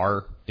guys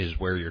are is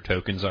where your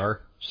tokens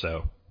are,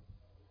 so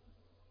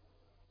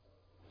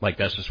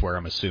that's just where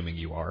I'm assuming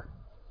you are.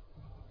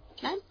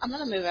 I'm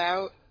gonna move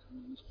out.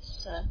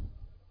 Just,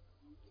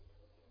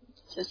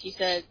 since you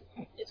said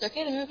it's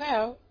okay to move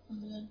out,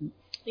 I'm gonna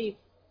leave.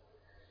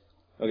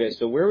 Okay,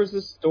 so where was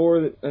this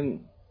door that...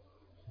 And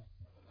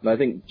I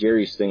think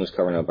Jerry's thing was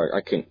covering up.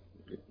 I couldn't...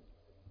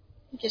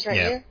 Just right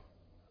here?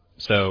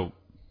 So...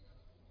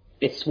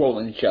 It's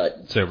swollen shut.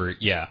 It's over,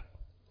 yeah.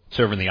 It's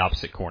over in the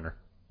opposite corner.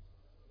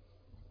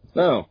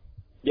 No.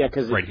 Yeah,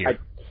 because right here.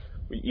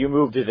 You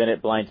moved it and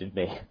it blinded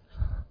me.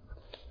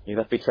 You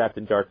left me trapped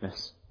in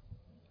darkness.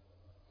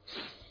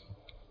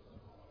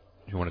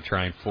 You want to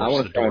try and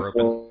force the door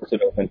open? Force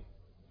it open.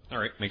 All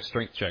right, make a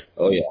strength check.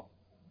 Oh, yeah.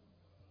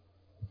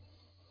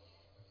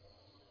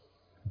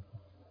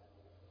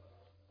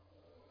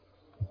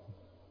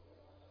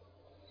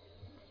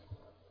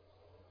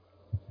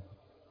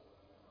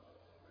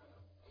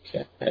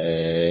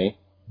 Okay.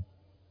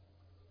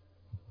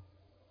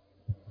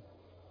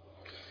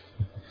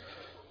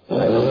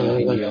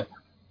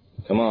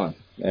 Come on.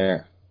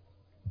 There.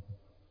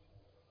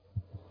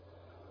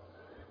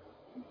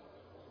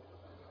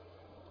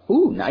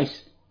 Ooh,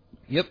 nice.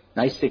 Yep.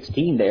 Nice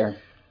 16 there.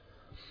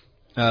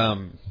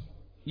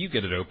 You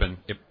get it open.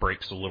 It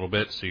breaks a little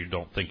bit, so you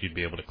don't think you'd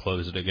be able to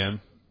close it again.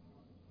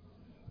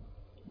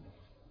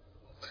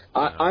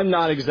 I'm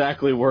not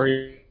exactly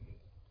worried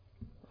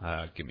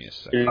Give me a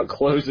second. about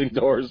closing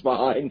doors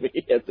behind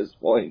me at this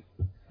point.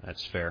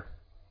 That's fair.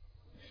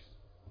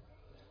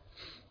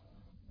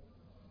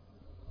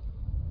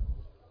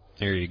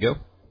 There you go.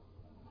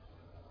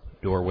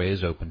 Doorway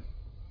is open.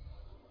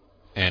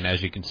 And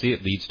as you can see,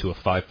 it leads to a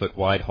 5-foot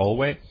wide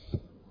hallway.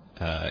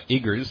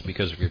 Eagers,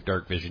 because of your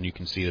dark vision, you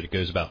can see that it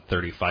goes about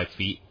 35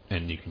 feet,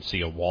 and you can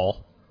see a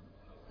wall.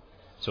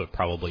 So it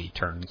probably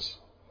turns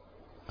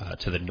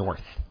to the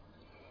north.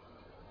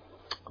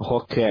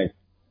 Okay.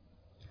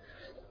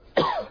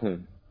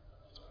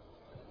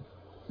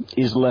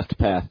 Is left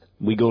path.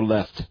 We go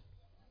left.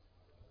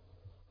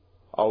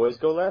 Always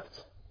go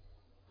left?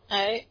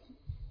 Alright.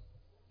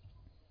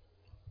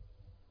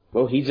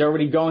 Well, he's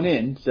already gone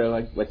in,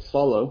 so let's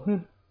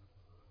follow.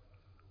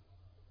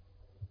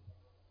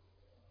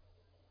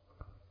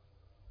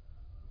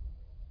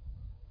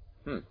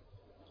 Some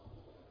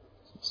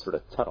sort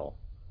of tunnel.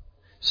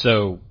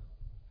 So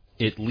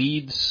it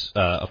leads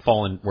a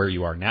fallen where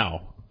you are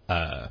now.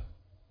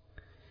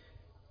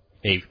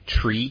 A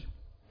tree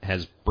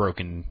has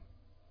broken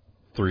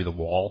through the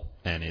wall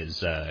and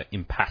is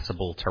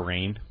impassable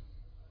terrain.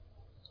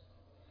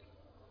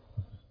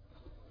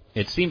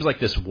 It seems like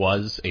this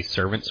was a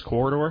servant's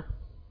corridor.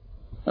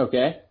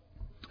 Okay.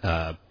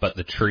 but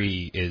the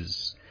tree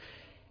is...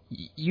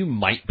 You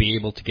might be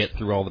able to get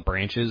through all the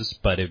branches,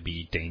 but it'd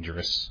be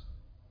dangerous.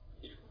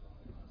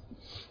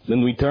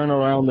 Then we turn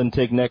around and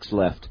take next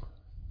left.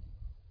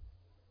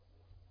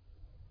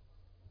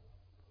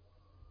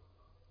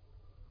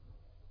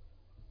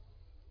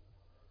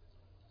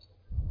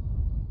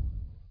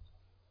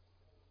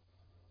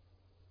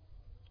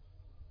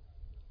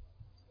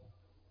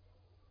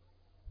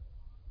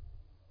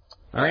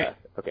 All right.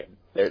 Okay.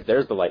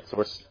 There's the light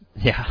source.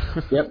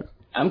 Yeah. Yep.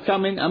 I'm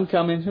coming.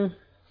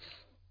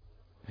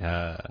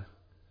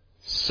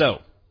 So,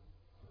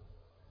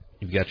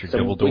 you've got your So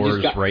double we just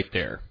doors got- right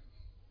there.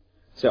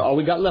 So all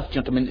we got left,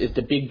 gentlemen, is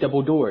the big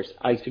double doors.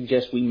 I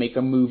suggest we make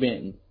a move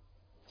in.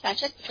 Can I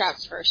check the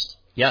traps first?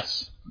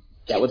 Yes.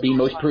 That would be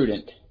most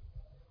prudent.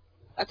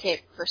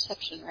 Okay,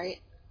 perception, right?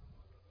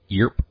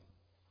 Yerp.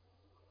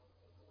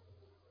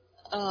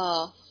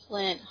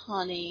 Flint,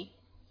 honey.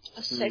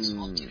 A 6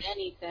 won't do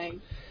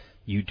anything.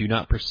 You do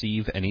not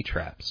perceive any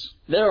traps.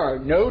 There are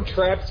no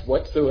traps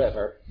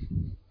whatsoever.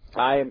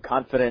 I am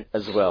confident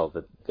as well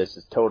that this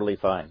is totally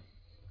fine.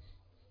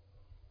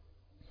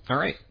 All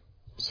right.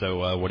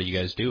 So, what do you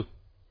guys do?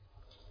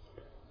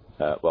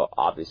 Well,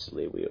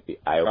 obviously we would be.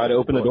 I Try to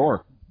open the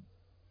door.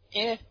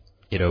 Yeah.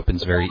 It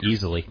opens very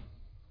easily.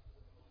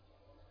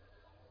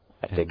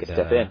 I take a And,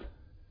 step in.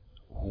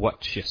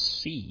 What you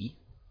see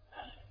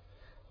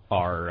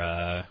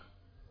are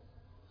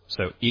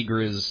so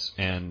Igris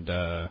and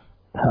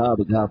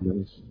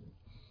Hobgoblins.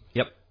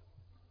 yep.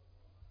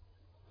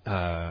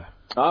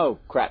 Oh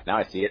crap! Now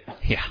I see it.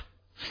 Yeah.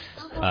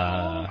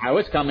 I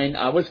was coming.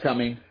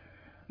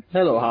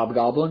 Hello,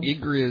 Hobgoblin.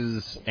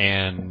 Igris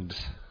and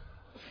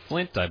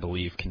Flint, I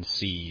believe, can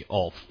see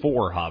all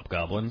 4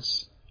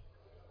 hobgoblins.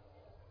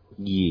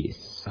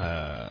 Yes.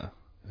 I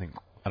think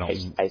I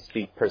don't. I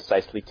see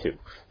precisely 2.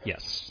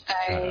 Yes.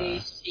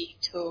 I see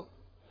 2.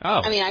 Oh.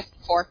 I mean, I see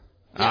 4.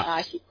 No, Ah.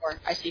 I see 4.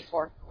 I see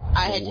 4. I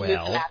had to move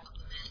Well. the map.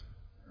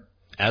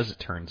 As it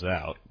turns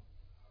out,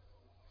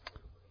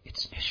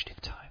 it's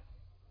initiative time.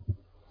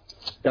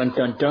 Dun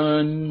dun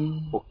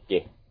dun.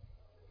 Okay.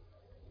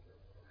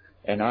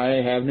 And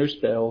I have no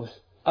spells.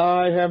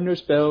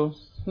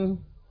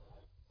 Didn't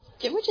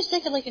we just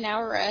take like an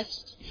hour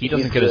rest? He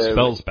doesn't He's get his the-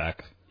 spells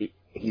back.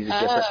 He's a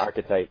different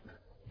archetype.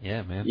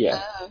 Yeah, man.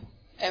 Yeah.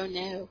 Oh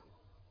no.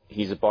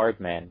 He's a bard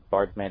man.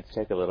 Bard mans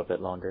take a little bit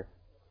longer.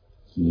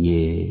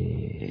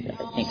 Yeah.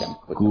 I think I'm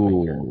quick.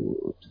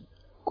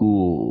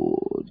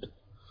 Good.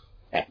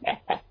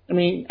 I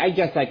mean, I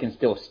guess I can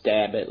still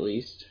stab at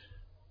least.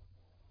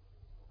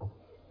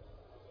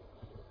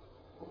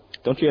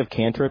 Don't you have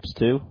cantrips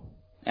too?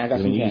 I got I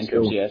some mean, you can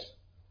cantrips, still- yes.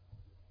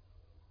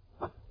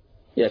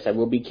 Yes, I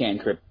will be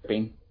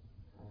cantripping.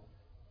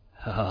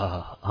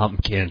 I'm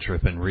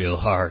cantripping real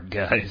hard,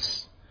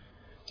 guys.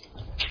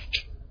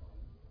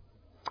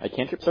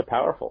 Cantrips are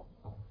powerful.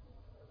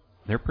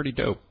 They're pretty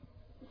dope.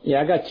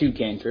 Yeah, I got 2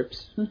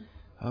 cantrips.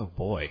 Oh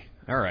boy.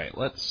 Alright,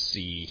 let's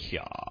see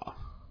here.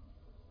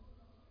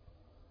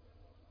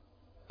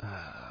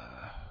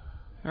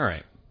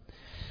 Alright.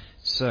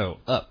 So,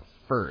 up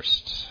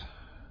first,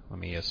 let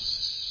me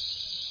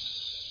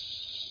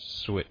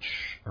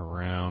switch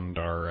around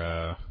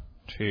our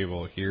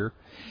table here.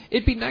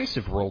 It'd be nice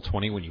if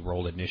Roll20, when you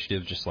rolled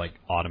initiative, just like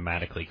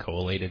automatically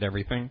collated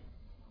everything.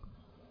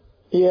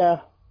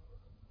 Yeah.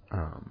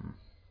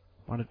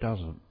 But it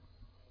doesn't.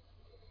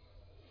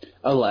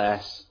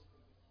 Alas.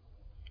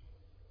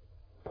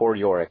 Poor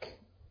Yorick.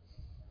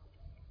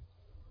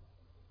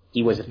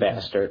 He was a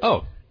bastard.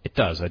 Oh, it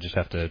does. I just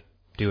have to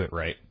do it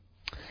right.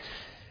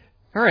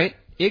 All right,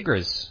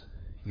 Igris,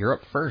 you're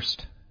up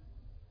first.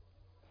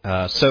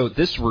 So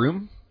this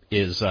room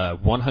is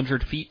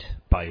 100 feet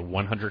by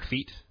 100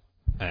 feet,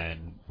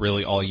 and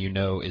really all you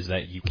know is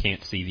that you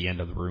can't see the end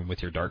of the room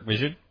with your dark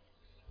vision.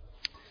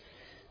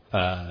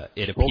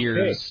 It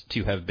appears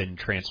to have been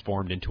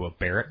transformed into a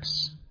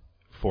barracks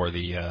for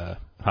the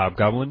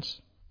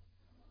hobgoblins.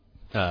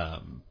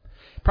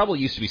 Probably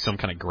used to be some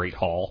kind of great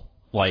hall,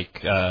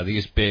 like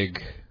these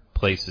big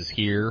places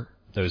here.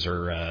 Those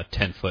are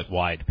 10-foot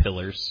wide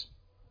pillars.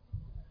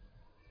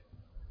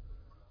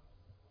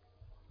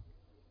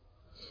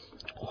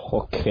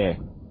 Okay.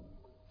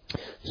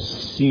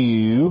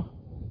 So,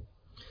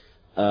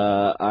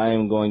 I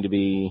am going to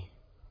be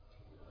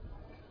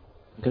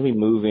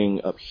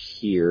moving up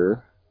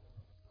here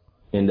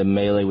into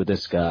melee with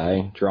this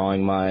guy,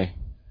 drawing my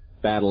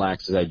battle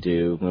axe as I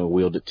do. I'm going to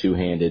wield it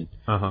two-handed.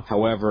 Uh-huh.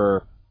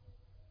 However,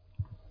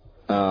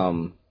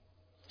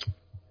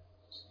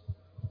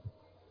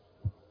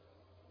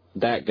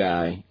 that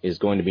guy is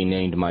going to be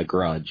named my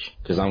grudge,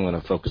 because I'm going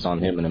to focus on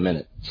him in a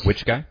minute.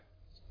 Which guy?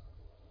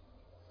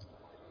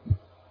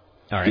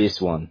 All right.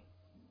 This one.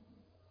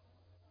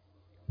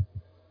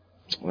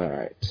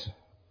 Alright.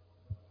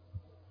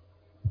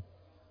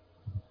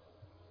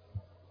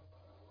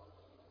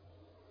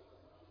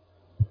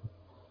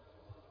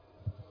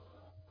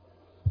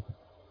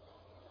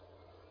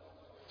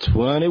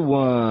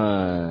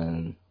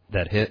 $21.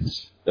 That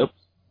hits. Nope.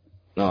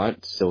 No, I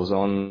still was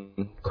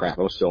on crap.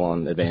 I was still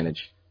on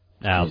advantage.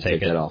 I'll Just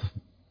take it. that off.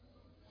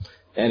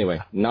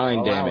 Anyway,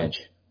 9 damage.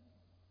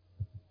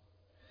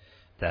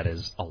 That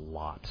is a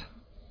lot.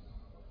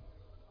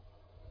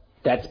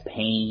 That's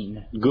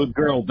pain. Good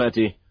girl,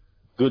 Betty.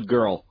 Good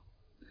girl.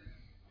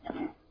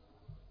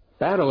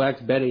 Battle axe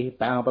Betty,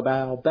 bow bow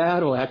bow.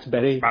 Battle axe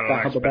Betty,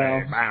 bow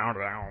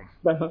bow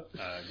bow.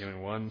 Give me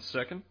 1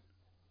 second.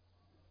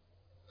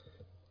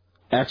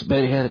 Axe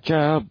Betty had a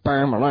job.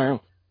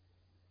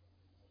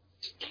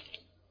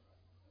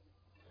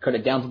 Cut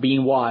it down for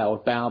being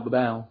wild. Bow bow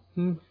bow.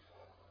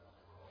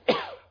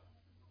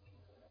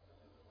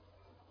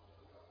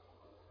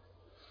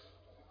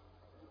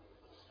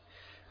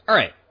 All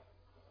right.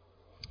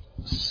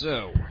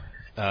 So,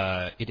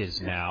 it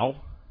is now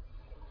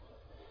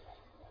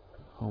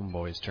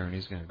Homeboy's turn.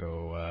 He's going to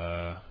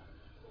go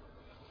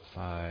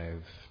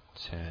 5,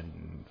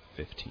 10,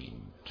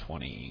 15,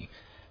 20,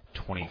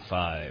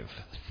 25,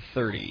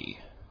 30.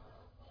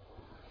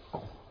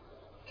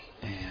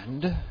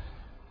 And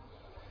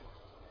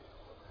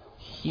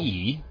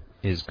he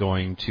is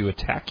going to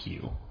attack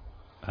you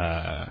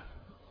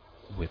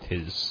with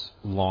his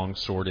long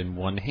sword in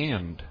one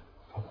hand.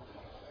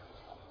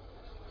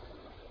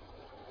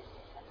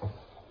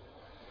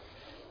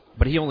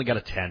 But he only got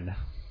a 10.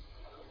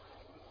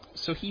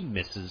 So he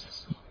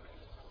misses.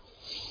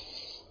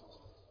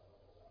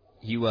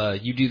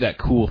 You do that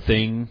cool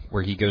thing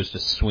where he goes to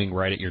swing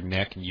right at your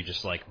neck and you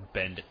just like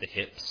bend at the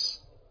hips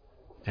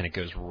and it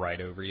goes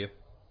right over you.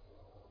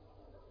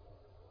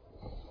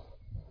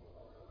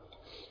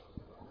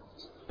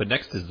 But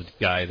next is the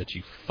guy that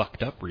you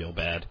fucked up real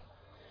bad.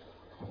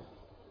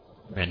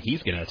 And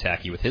he's going to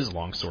attack you with his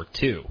longsword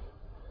too.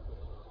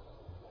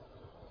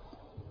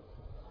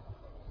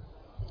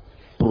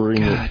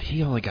 God,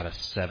 he only got a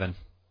 7.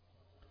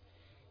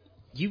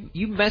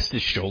 You messed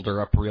his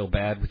shoulder up real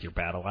bad with your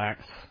battle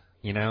axe,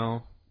 you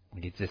know?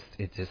 Like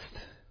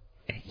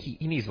he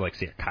needs to like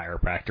see a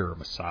chiropractor or a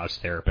massage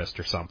therapist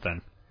or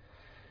something.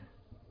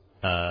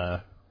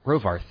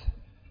 Rovarth.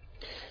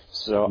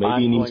 So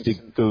maybe he needs to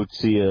go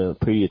see a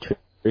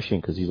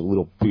pediatrician because he's a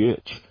little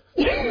bitch.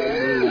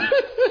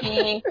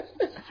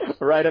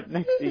 Right up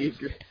next to you.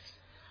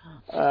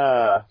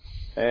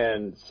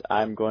 And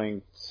I'm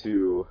going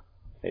to,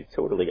 a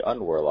totally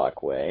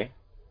unwarlock way,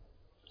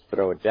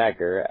 throw a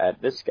dagger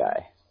at this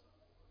guy.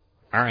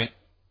 All right.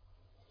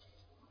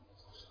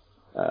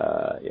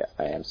 Yeah,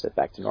 I am set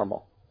back to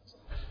normal.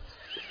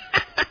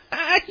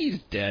 He's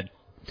dead.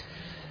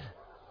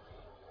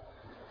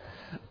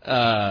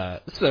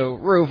 So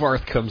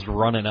Rovarth comes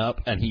running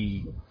up, and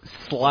he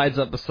slides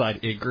up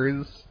beside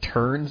Igruz,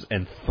 turns,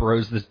 and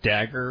throws this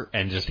dagger,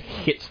 and just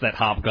hits that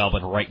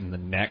hobgoblin right in the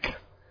neck.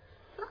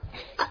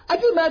 I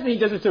can imagine he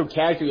does it so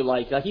casually,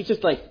 like he's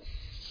just like,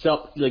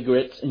 sup, the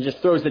grits, and just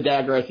throws the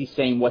dagger as he's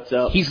saying, what's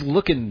up? He's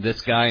looking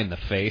this guy in the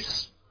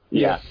face.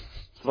 Yeah.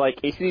 It's like,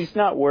 he's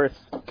not worth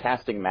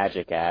casting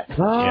magic at.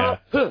 Yeah.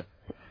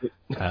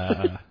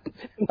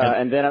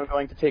 And then I'm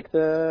going to take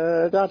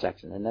the dodge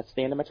action, and that's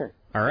the end of my turn.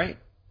 All right.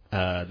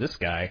 This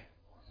guy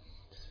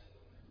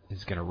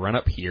is going to run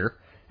up here,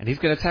 and he's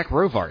going to attack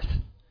Rovarth.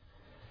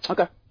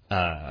 Okay.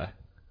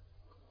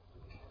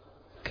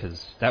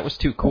 Because that was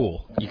too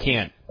cool. You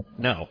can't.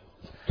 No.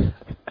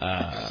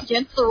 It's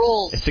against the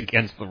rules. It's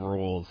against the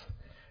rules.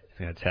 He's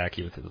going to attack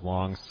you with his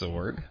long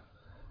sword.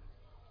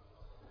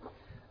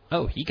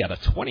 Oh, he got a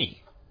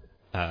 20.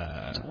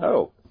 That's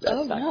oh,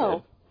 not no.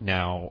 good.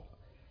 Now,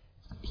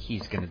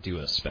 he's going to do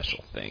a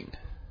special thing.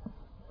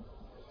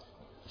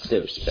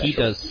 So special. He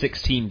does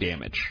 16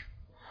 damage.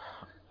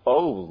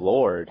 Oh,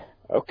 Lord.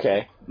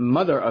 Okay.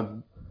 Mother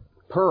of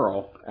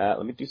pearl.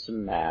 Let me do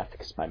some math,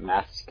 because my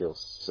math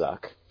skills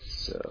suck.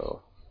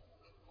 So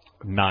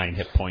 9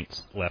 hit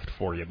points left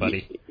for you,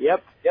 buddy.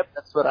 Yep.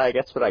 That's what I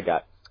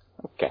got.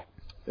 Okay.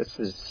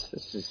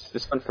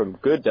 This went from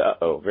good to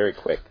uh-oh very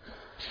quick.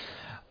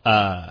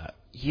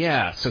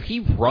 Yeah. So he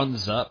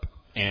runs up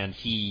and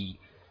he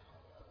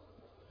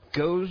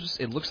goes.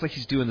 It looks like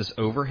he's doing this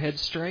overhead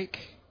strike,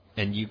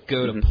 and you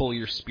go to pull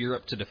your spear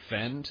up to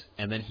defend,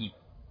 and then he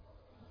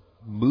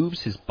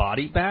moves his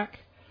body back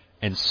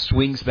and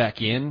swings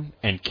back in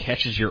and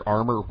catches your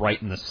armor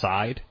right in the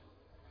side.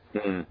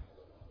 Mm-hmm.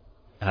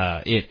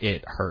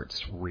 It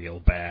hurts real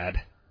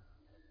bad.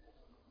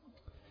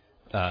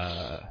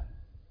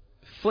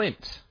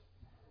 Flint,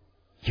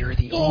 you're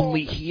the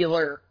only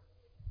healer.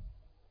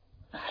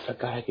 I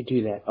forgot I could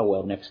do that. Oh,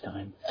 well, next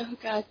time. Oh,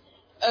 God.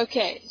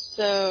 Okay,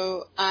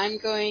 so I'm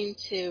going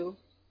to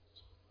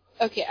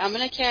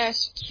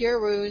cast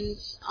Cure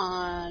Wounds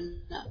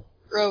on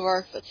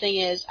Rovarth. The thing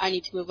is, I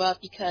need to move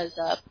up because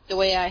the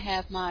way I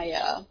have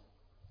my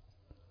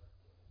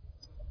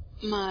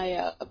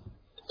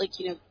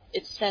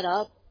it's set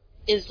up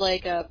is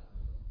like the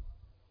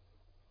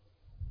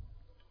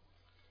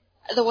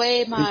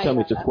way my... Please tell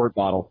me it's a squirt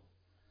bottle.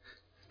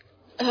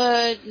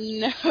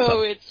 No,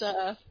 it's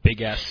a...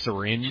 Big ass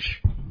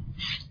syringe.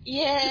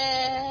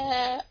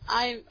 Yeah,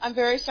 I'm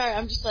very sorry.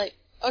 I'm just like,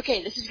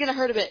 okay, this is gonna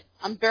hurt a bit.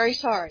 I'm very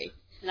sorry.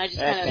 And I just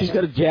kind He's of...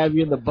 gonna jab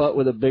you in the butt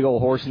with a big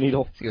old horse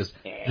needle. He goes,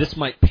 this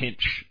might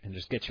pinch and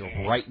just get you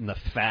right in the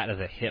fat of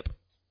the hip.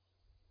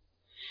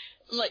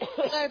 I'm like,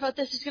 sorry about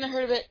this, it's gonna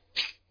hurt a bit.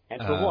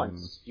 And for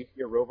once, you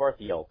hear Rovarth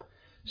yelp.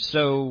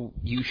 So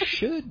you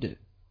should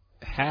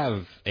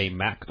have a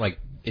Mac, like,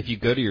 if you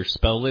go to your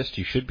spell list,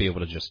 you should be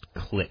able to just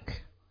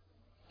click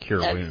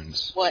Cure That's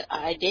Wounds. what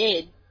I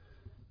did.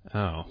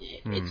 Oh.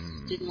 It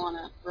just didn't want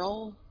to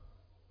roll.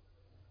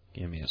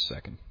 Give me a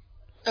second.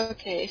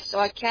 Okay, so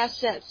I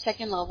cast it at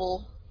 2nd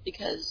level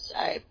because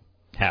I...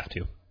 Have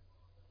to.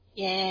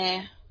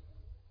 Yeah.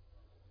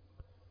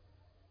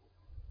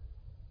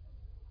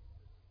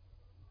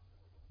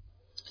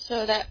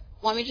 So that...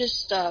 Want me to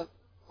just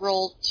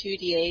roll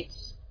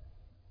 2d8s?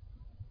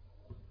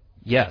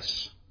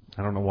 Yes.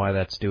 I don't know why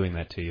that's doing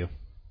that to you.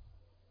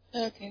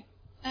 Okay.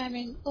 I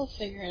mean, we'll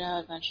figure it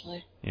out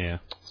eventually. Yeah.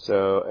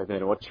 So, and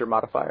then what's your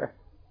modifier?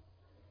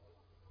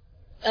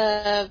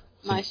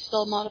 My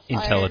spell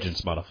modifier...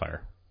 Intelligence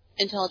modifier.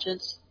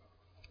 Intelligence.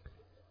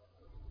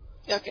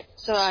 Okay,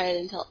 so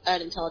I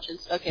add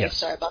intelligence. Okay, Yes.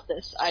 sorry about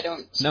this. I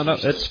don't... No,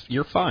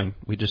 you're fine.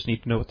 We just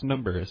need to know what the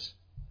number is.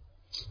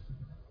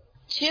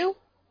 2?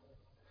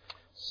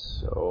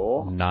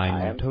 So, 9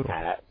 I am total.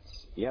 at...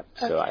 Yep,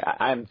 Okay. so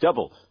I'm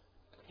doubled.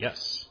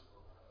 Yes.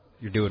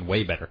 You're doing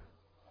way better.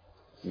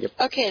 Yep.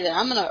 Okay, then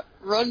I'm gonna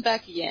run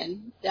back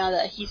again, now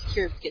that he's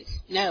cured, because,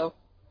 no.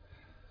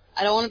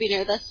 I don't want to be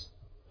near this.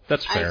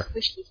 That's fair. I'm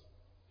squishy.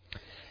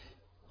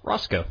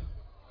 Roscoe.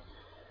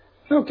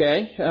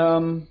 Okay,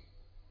 I'm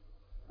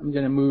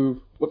gonna move,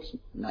 whoops,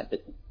 not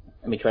that,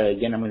 let me try that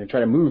again. I'm gonna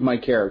try to move my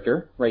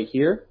character right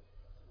here.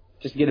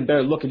 Just to get a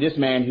better look at this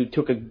man who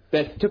took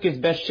his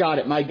best shot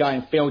at my guy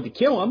and failed to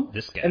kill him.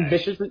 This guy. And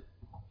viciously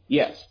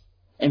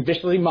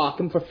mock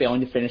him for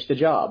failing to finish the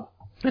job.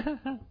 He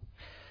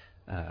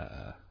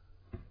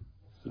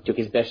took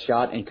his best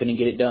shot and couldn't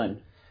get it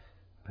done.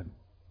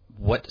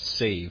 What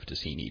save does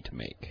he need to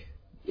make?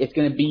 It's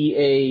gonna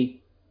be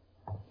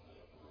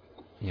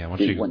Yeah, why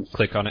don't you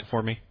click on it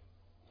for me?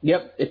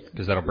 Yep.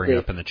 Because that'll bring it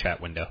up in the chat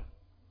window.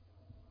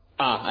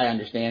 I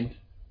understand.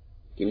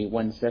 Give me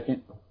 1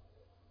 second.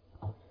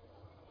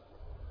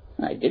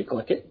 I did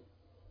click it.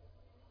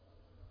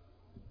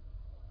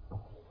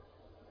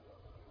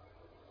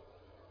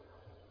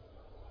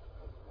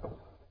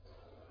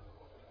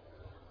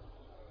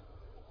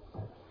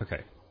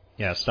 Okay.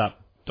 Yeah,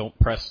 stop. Don't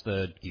press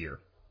the gear.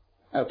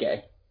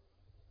 Okay.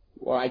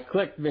 Well, I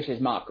clicked Vicious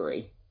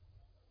Mockery.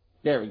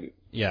 There we go.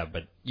 Yeah,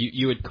 but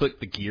you would click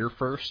the gear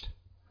first,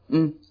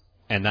 and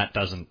that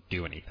doesn't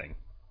do anything.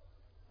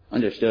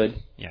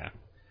 Understood. Yeah.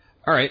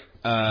 Alright,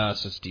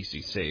 so it's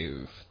DC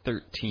save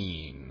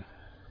 13.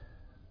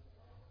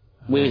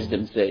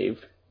 Wisdom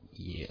save.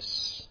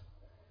 Yes.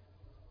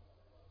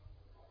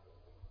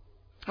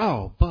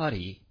 Oh,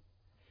 buddy.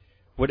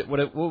 What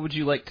would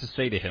you like to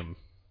say to him?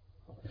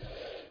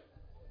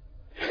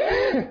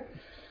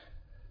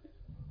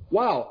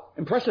 Wow,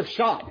 impressive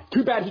shot.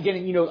 Too bad he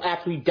didn't,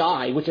 actually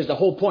die, which is the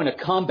whole point of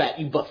combat,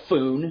 you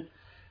buffoon.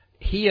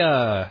 He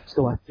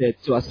So I said,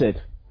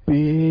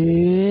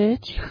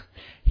 bitch.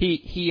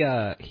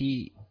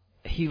 He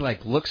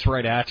like looks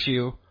right at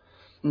you,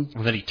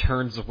 and then he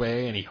turns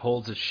away and he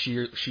holds his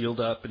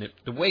shield up, and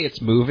the way it's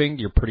moving,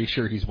 you're pretty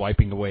sure he's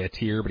wiping away a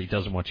tear, but he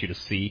doesn't want you to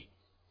see.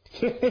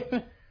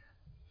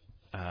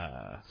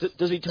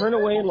 Does he turn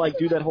away and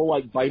do that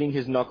whole biting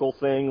his knuckle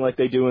thing like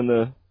they do in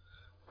the?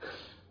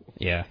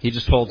 Yeah, he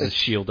just holds his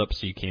shield up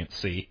so you can't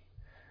see.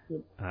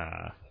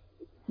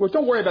 Well,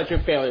 don't worry about your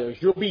failures.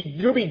 You'll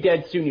be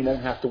dead soon. You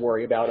won't have to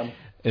worry about them.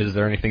 Is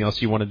there anything else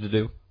you wanted to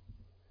do?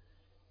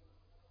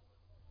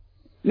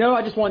 No,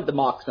 I just wanted to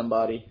mock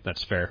somebody.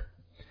 That's fair.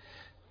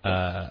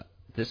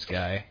 This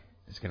guy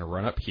is going to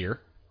run up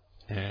here,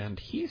 and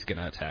he's going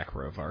to attack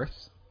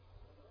Rovarth.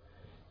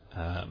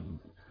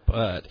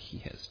 But he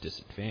has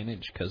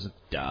disadvantage because of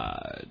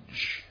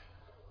dodge.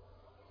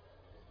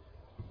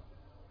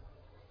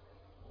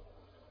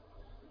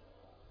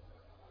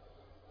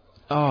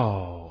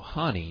 Oh,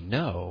 honey,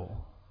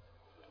 no.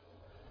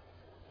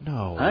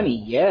 No.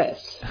 Honey,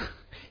 yes.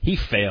 He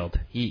failed.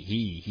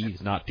 He's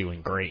not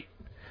doing great.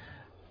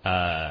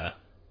 Igris,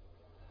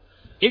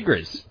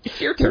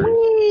 it's your turn.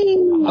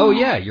 Oh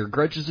yeah, your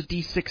grudge is a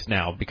D6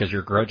 now because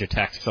your grudge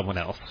attacks someone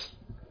else.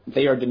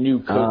 They are the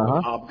new coat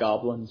of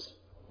hobgoblins.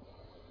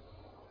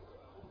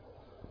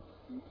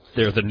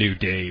 They're the new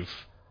Dave.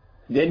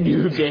 The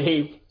new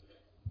Dave.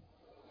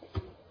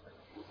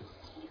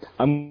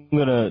 I'm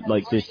gonna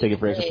just take a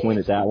break and point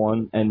at that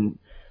one, and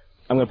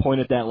I'm gonna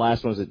point at that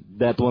last one.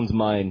 That one's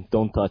mine.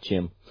 Don't touch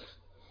him.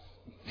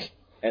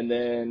 And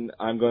then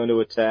I'm going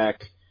to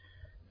attack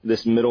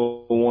this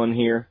middle one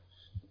here.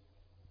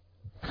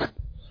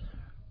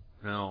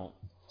 Now,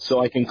 so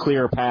I can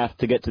clear a path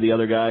to get to the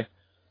other guy.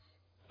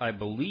 I do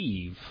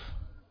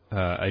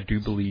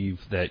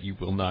believe that you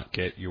will not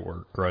get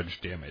your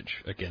grudge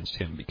damage against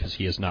him because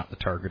he is not the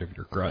target of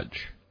your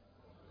grudge.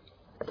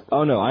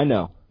 Oh no, I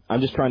know.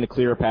 I'm just trying to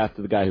clear a path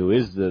to the guy who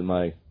is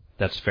my.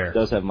 That's fair.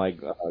 Does have my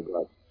grudge.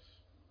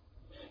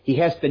 He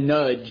has to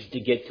nudge to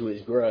get to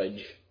his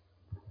grudge.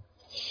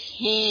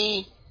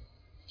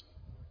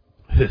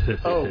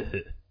 Oh,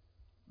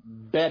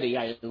 Betty,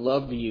 I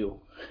love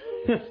you.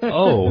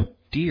 Oh,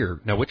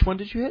 dear. Now, which one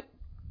did you hit?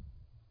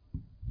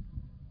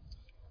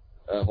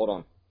 Hold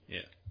on.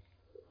 Yeah.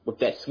 With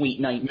that sweet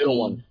 19. Middle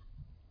one.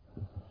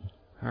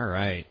 All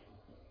right.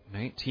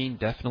 19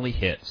 definitely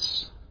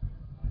hits.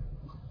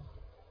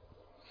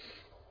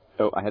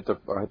 Oh, I hit the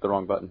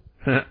wrong button.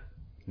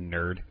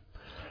 Nerd.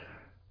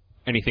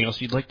 Anything else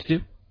you'd like to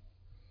do?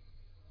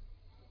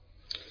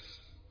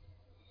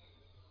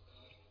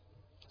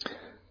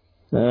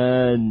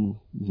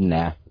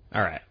 Nah.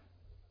 All right.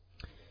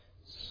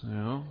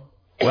 So,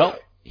 well,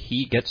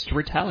 he gets to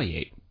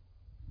retaliate.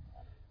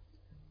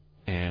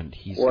 And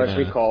he's Or gonna, as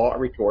we call a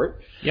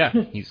retort. Yeah,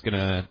 he's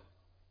gonna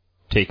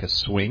take a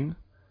swing.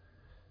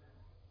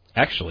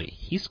 Actually,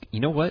 you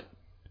know what?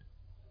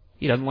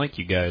 He doesn't like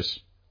you guys.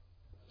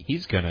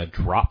 He's gonna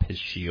drop his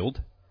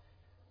shield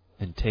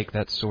and take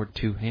that sword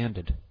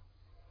two-handed.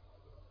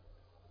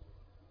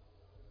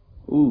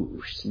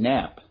 Ooh,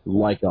 snap.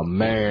 Like a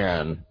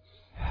man.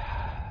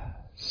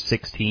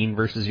 16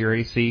 versus your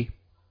AC?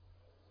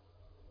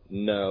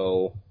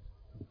 No.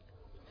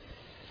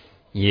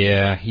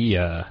 Yeah,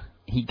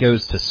 he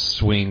goes to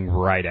swing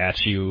right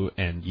at you,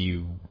 and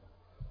you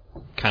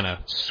kind of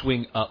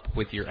swing up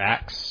with your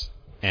axe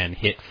and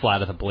hit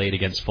flat of the blade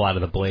against flat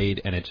of the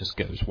blade, and it just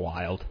goes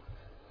wild.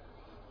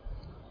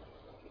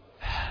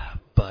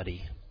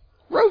 Buddy.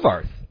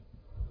 Rovarth.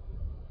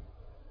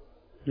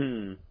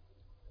 No,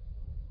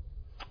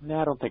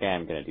 I don't think I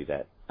am going to do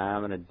that.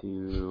 I'm going to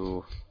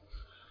do...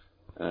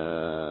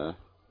 I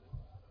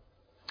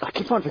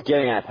keep on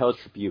forgetting I have Hellish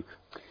Rebuke.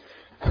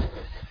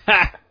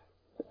 I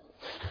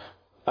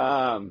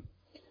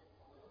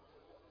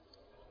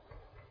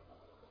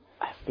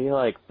feel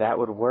like that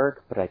would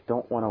work, but I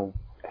don't want to...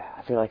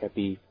 I feel like I'd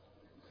be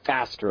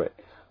fast through it.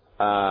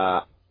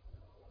 I'm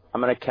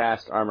going to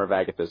cast Armor of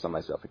Agathis on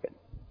myself again.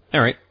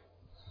 All right.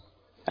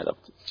 I love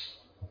it.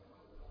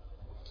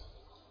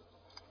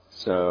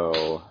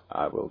 So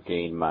I will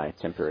gain my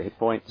temporary hit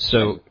points.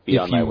 So and be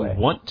if on my you way.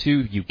 want to,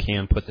 you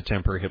can put the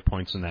temporary hit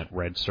points in that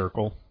red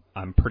circle.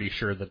 I'm pretty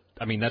sure that,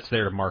 I mean, that's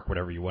there to mark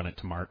whatever you want it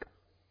to mark.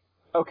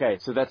 Okay,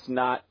 so that's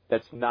not.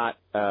 It's not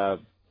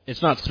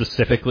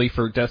specifically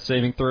for death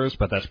saving throws,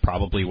 but that's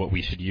probably what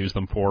we should use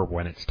them for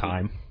when it's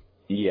time.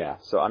 Yeah,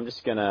 so I'm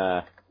just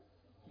gonna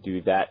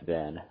do that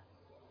then.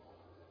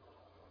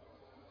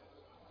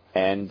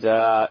 And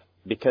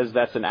because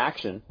that's an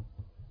action,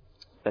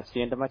 that's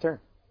the end of my turn.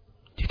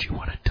 Did you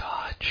want to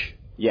dodge?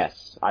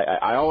 Yes,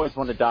 I always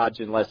want to dodge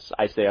unless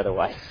I say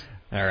otherwise.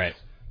 All right.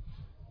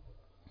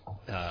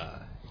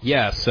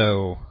 Yeah,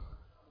 so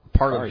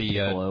part of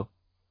the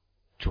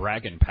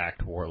Dragon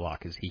Pact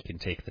Warlock is he can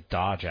take the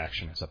dodge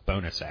action as a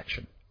bonus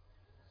action.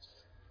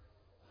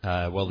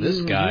 Well, this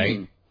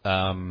guy,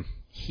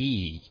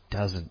 he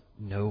doesn't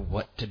know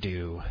what to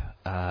do.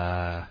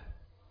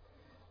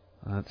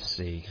 Let's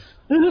see.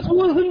 This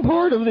wasn't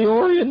part of the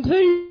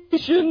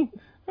orientation.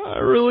 I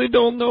really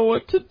don't know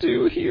what to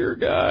do here,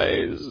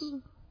 guys.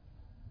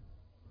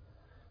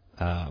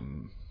 I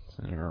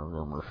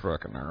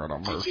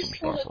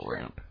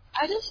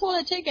just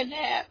want to take a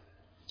nap.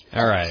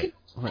 All right,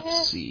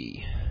 let's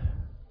see.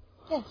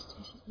 Yes.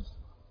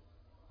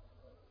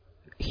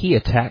 He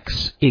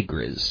attacks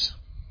Igris,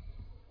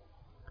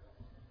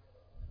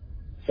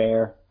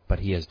 Fair. but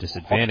he has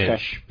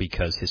disadvantage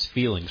because his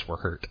feelings were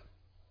hurt.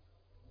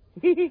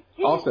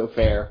 Also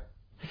fair.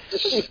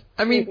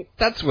 I mean,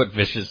 that's what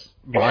vicious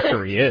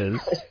mockery is.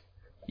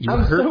 You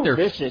I'm hurt so their...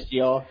 vicious,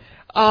 y'all.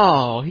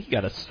 Oh, he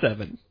got a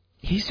 7.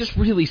 He's just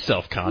really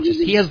self-conscious.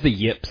 He has the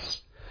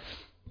yips.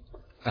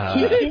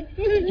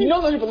 You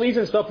know that he believes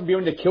in himself and be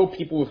able to kill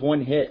people with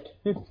one hit.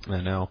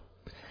 I know.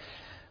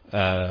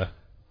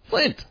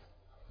 Flint.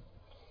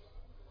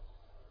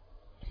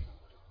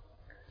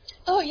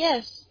 Oh,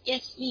 yes.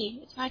 Yes,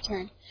 me. It's my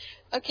turn.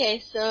 Okay,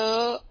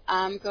 so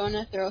I'm going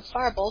to throw a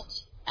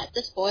firebolt at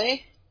this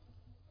boy.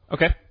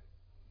 Okay.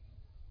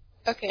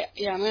 Okay,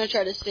 yeah, I'm going to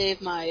try to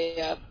save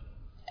my,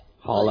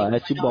 Holla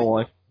at your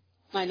boy.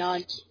 my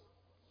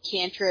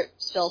non-cantrip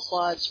spell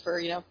slots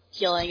for,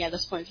 healing at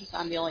this point since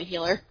I'm the only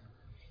healer.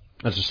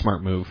 That's a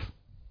smart move.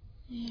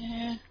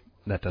 Yeah.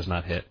 That does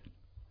not hit.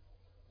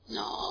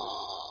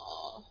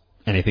 No.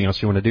 Anything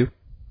else you want to do?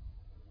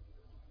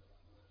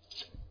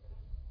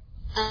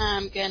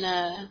 I'm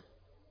gonna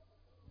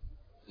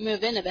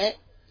move in a bit.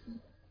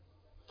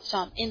 So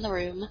I'm in the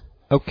room.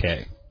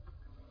 Okay.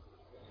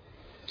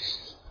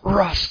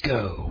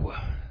 Roscoe.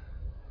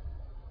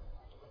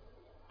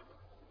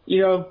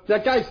 You know,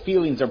 that guy's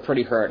feelings are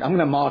pretty hurt. I'm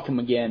gonna mock him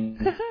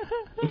again.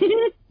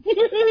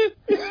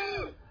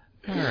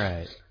 All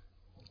right.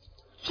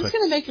 She's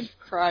gonna make him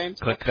cry.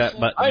 Click that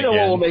button I know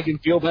again. what will make him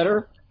feel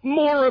better.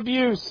 More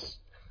abuse.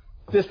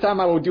 This time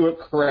I will do it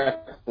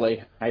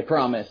correctly. I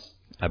promise.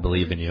 I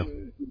believe in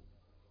you.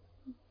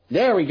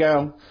 There we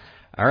go.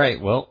 All right.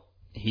 Well,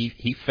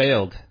 he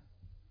failed.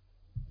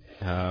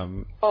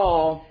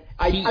 Oh,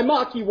 I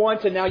mock you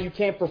once and now you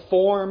can't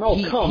perform.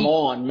 Oh, come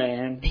on,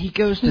 man. He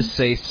goes to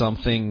say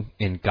something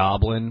in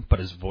Goblin, but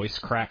his voice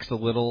cracks a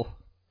little,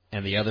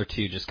 and the other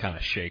two just kind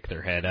of shake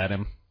their head at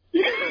him.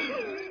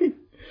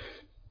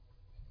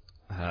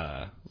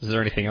 Is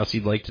there anything else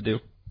you'd like to do?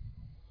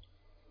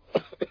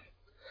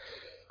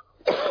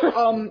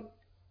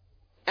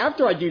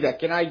 After I do that,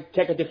 can I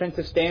take a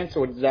defensive stance,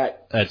 or does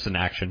that... That's an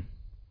action.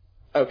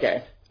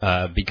 Okay.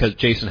 Because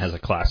Jason has a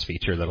class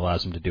feature that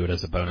allows him to do it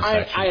as a bonus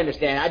action. I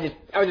understand.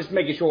 I was just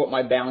making sure what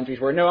my boundaries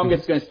were. No, I'm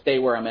just going to stay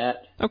where I'm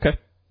at. Okay.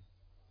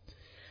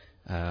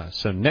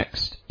 So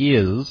next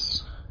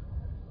is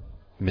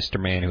Mr.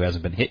 Man, who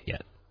hasn't been hit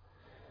yet.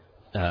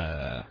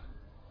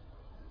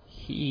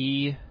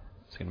 He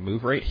is going to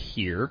move right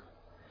here,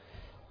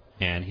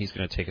 and he's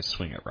going to take a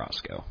swing at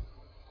Roscoe.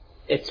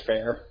 It's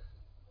fair.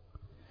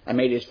 I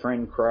made his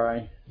friend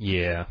cry.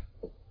 Yeah.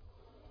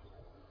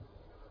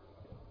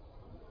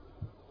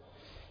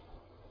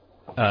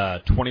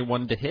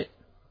 21 to hit.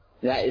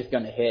 That is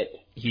going to hit.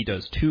 He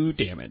does 2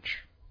 damage.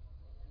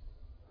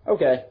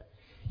 Okay.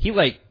 He,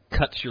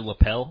 cuts your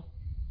lapel.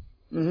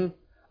 Mm-hmm.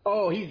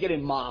 Oh, he's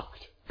getting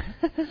mocked.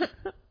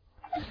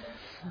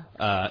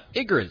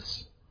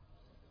 Igris.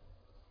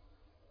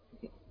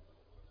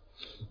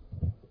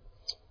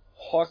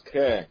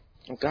 Okay.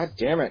 Oh, God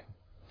damn it.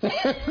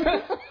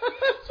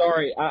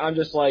 Sorry, I'm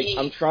just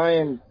I'm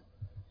trying.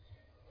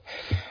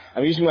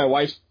 I'm using my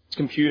wife's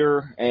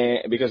computer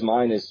and because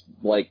mine is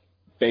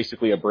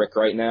basically a brick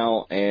right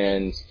now,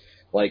 and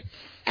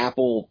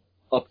Apple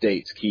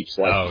updates keeps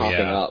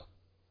popping up.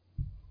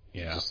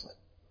 Yeah.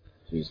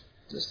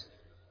 Just.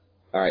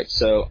 All right,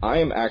 so I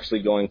am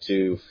actually going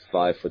to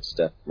 5-foot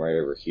step right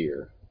over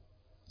here,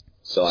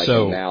 so I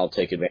can now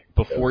take advantage.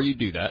 Before you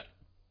do that,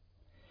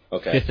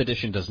 okay. 5th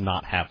edition does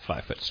not have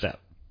 5-foot step.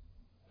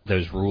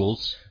 Those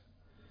rules.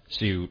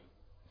 So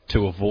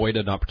to avoid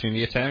an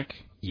opportunity attack,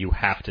 you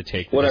have to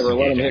take the whatever.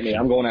 Let him hit action. me.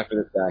 I'm going after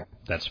this guy.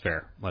 That's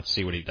fair. Let's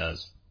see what he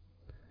does.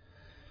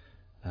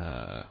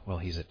 Well,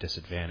 he's at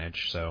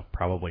disadvantage, so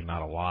probably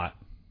not a lot.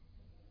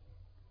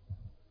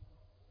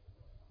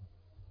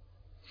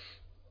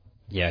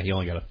 Yeah, he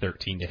only got a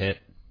 13 to hit.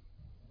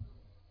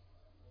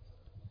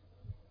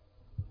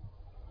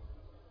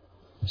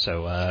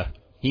 So,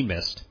 he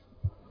missed.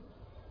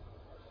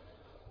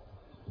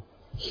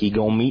 He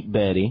gonna meet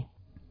Betty.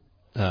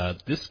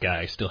 This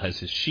guy still has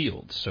his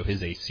shield, so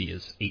his AC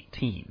is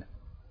 18.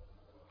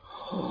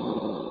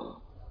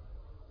 What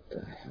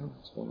the hell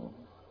is going on?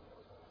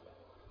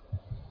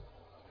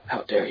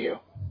 How dare you?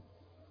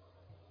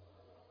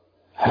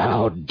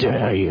 How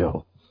dare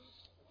you?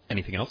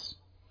 Anything else?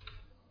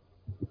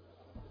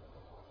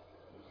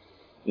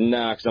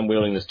 Nah, because I'm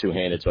wielding this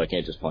two-handed, so I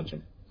can't just punch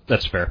him.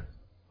 That's fair.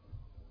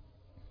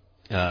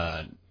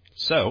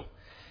 So,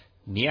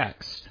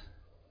 next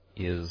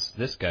is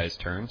this guy's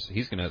turn, so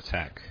he's going to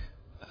attack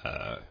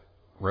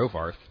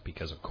Rovarth,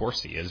 because of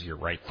course he is. You're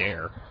right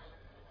there.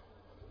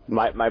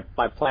 My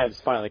plan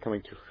is finally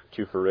coming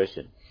to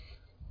fruition.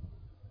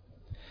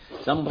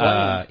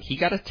 He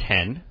got a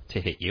 10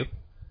 to hit you.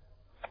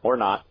 Or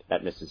not.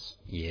 That misses.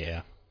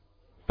 Yeah.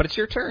 But it's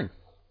your turn.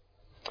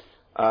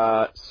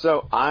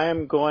 So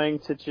I'm going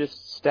to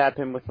just stab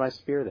him with my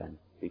spear then,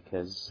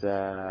 because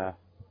I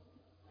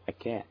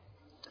can't.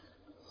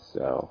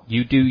 So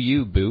you do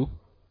you, boo.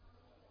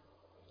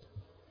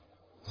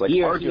 It's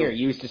here,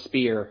 use the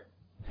spear.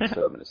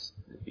 So I'm going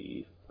to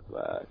be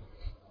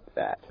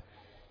that.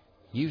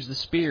 Use the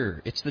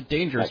spear. It's the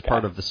dangerous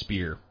part of the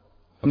spear.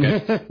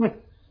 Okay.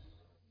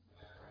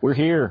 We're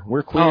here.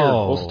 We're clear.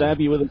 Oh. We'll stab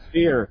you with a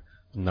spear.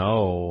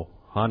 No,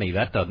 honey,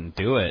 that doesn't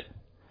do it.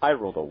 I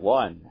rolled a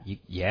 1.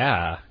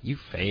 You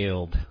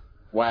failed.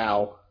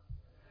 Wow.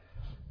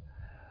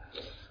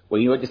 Well,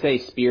 you know what to say,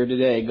 spear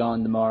today,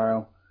 gone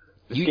tomorrow.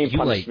 This game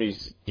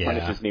punishes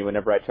me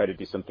whenever I try to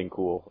do something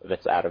cool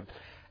that's out of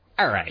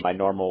my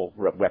normal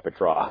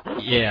repertoire.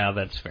 Yeah,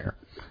 that's fair.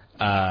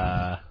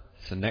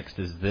 So next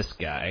is this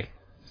guy.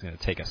 He's going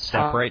to take a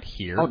step right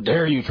here. How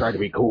dare you try to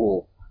be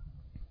cool?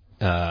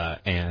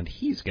 And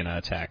he's going to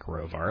attack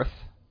Rovarth.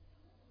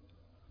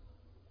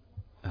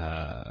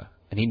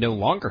 And he no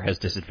longer has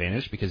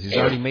disadvantage because he's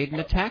already made an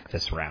attack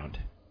this round.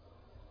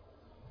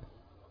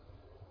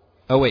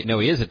 Oh, wait, no,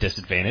 he is at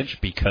disadvantage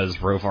because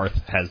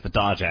Rovarth has the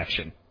dodge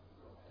action.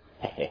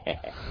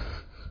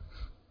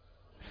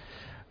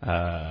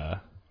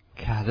 God,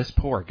 this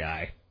poor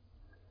guy.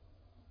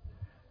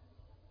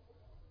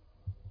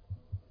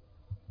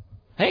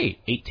 Hey,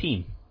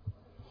 18.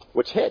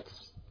 Which hits.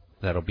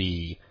 That'll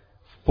be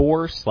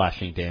 4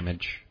 slashing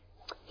damage.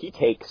 He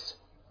takes...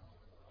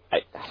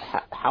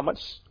 how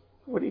much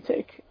would he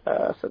take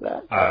for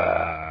that?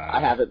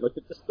 I haven't looked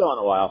at the spell in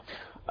a while.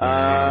 All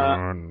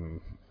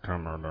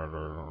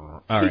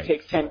right. He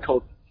takes 10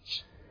 cold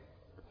damage.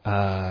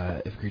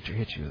 If a creature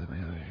hits you with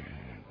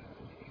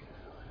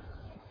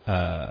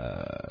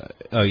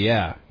oh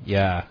yeah,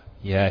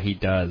 he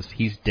does.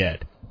 He's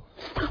dead.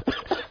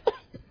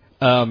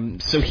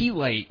 So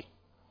he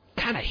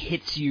kind of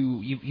hits you.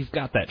 You've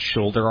got that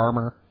shoulder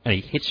armor, and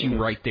he hits you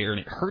right there, and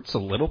it hurts a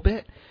little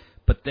bit.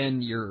 But then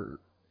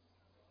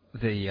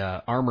the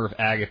armor of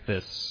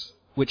Agathis.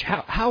 Which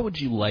how would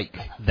you like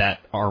that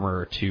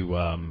armor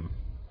to?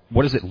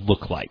 What does it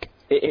look like?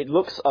 It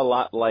looks a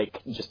lot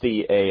like just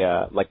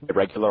like the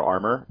regular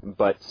armor,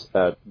 but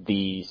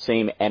the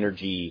same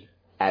energy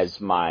as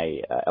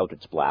my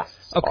Eldritch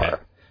Blasts are.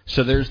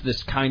 So there's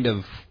this kind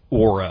of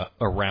aura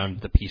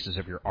around the pieces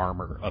of your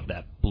armor of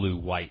that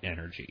blue-white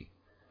energy.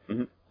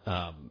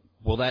 Mm-hmm.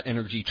 Well, that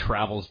energy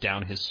travels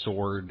down his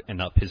sword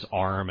and up his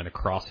arm and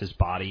across his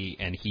body,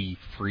 and he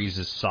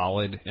freezes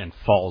solid and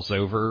falls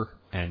over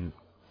and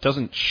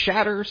doesn't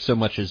shatter so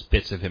much as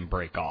bits of him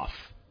break off.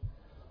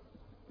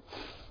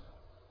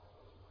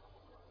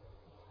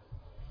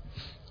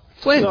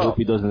 Flynn! I hope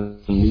he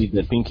doesn't need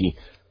that pinky.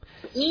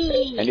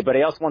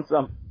 Anybody else want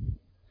some?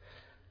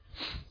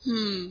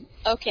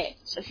 Okay,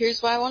 so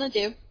here's what I want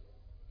to do.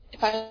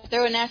 If I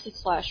throw an acid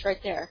splash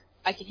right there,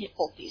 I can hit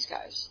both these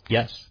guys.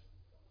 Yes.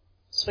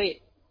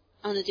 Sweet.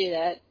 I'm going to do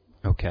that.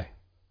 Okay.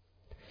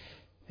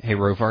 Hey,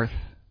 Rovarth,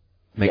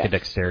 make a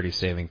dexterity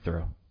saving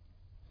throw.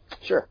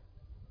 Sure.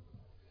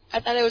 I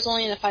thought it was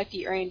only in a 5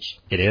 feet range.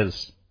 It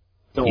is.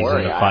 Don't He's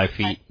worry. in the 5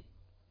 feet.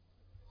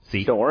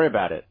 See? Don't worry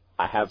about it.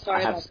 I have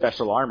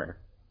special armor.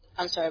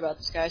 I'm sorry about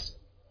this, guys.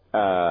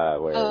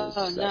 Where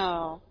is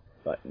no.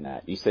 button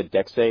at? You said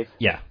dex save?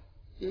 Yeah.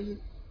 Mm-hmm.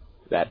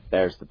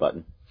 There's the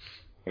button.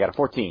 I got a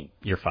 14.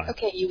 You're fine.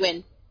 Okay, you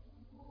win.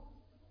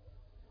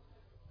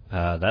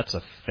 That's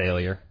a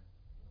failure.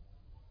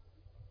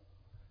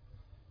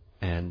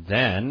 And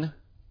then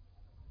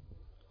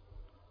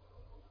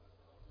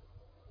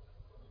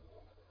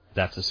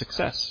that's a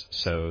success.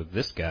 So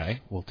this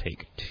guy will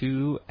take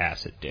 2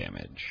 acid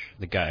damage.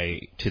 The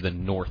guy to the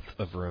north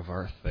of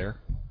Rovarth there.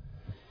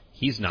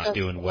 He's not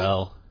doing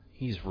well.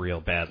 He's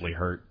real badly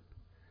hurt.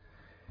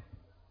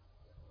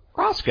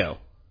 Roscoe.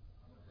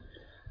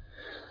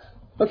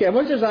 Okay, as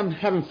much as I'm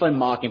having fun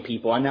mocking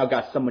people, I now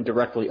got someone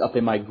directly up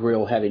in my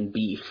grill having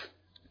beef.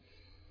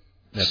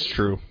 That's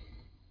true.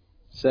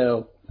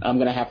 So I'm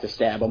going to have to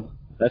stab him.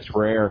 That's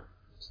rare.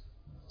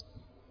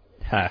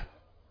 Ha.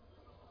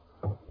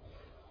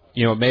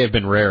 You know, it may have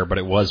been rare, but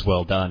it was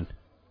well done.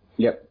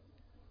 Yep.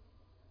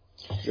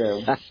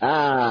 So,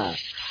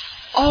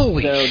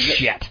 holy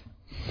shit.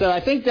 So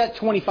I think that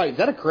 25, is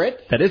that a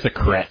crit? That is a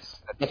crit. Yes.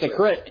 That's a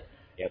crit.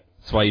 Yep.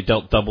 That's why you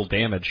dealt double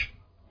damage.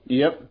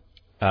 Yep.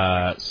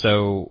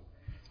 So,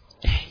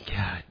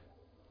 God,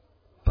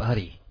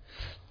 buddy.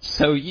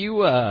 So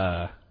you,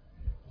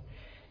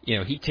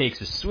 he takes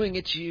a swing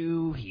at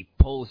you, he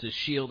pulls his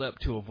shield up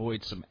to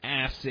avoid some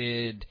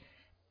acid,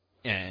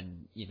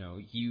 and,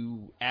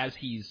 as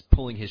he's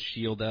pulling his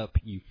shield up,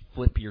 you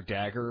flip your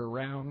dagger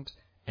around,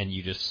 and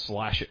you just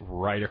slash it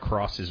right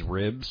across his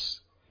ribs,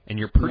 and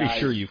you're pretty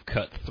sure you've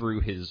cut through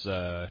his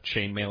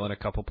chainmail in a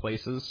couple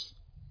places.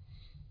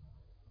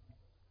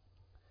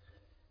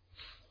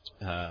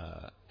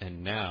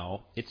 And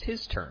now it's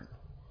his turn.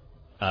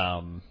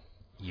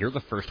 You're the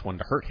first one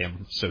to hurt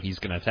him, so he's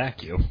going to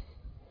attack you.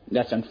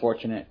 That's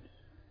unfortunate.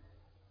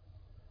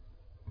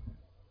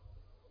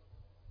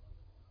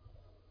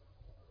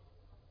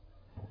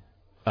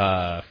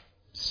 Uh,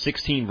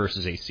 16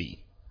 versus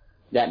AC.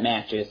 That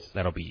matches.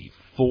 That'll be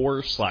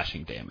 4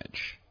 slashing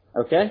damage.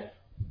 Okay.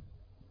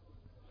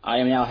 I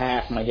am now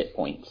half my hit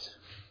points.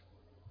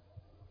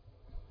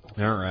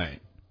 All right.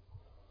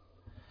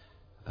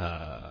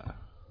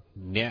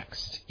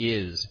 Next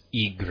is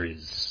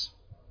Igriz.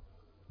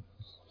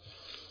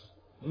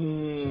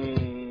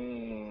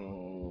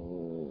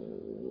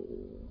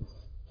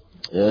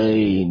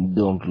 I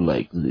don't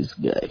like this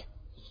guy.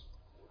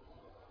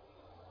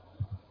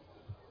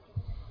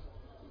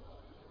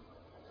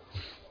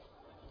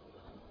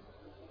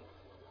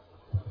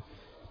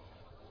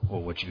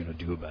 Well, what you gonna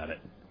do about it?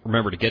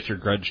 Remember, to get your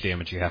grudge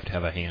damage, you have to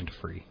have a hand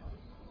free.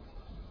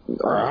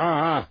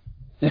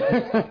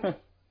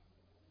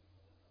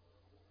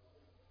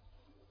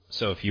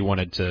 So if you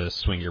wanted to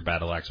swing your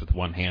battle axe with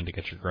one hand to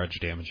get your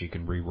grudge damage, you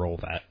can re-roll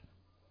that.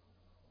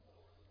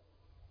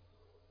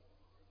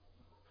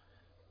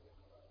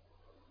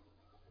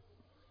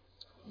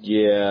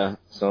 Yeah,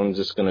 so I'm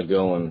just gonna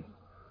go and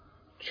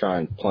try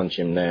and punch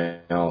him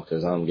now,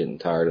 because I'm getting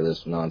tired of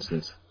this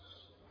nonsense.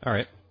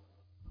 Alright.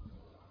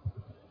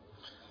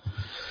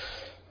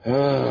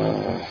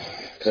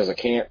 Because I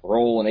can't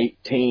roll an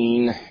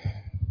 18.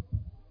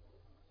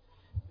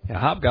 Yeah,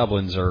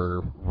 hobgoblins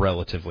are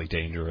relatively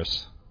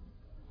dangerous.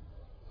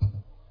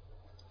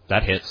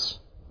 That hits.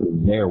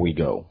 There we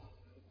go.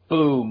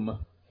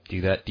 Boom.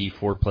 Do that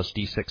d4 plus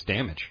d6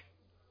 damage.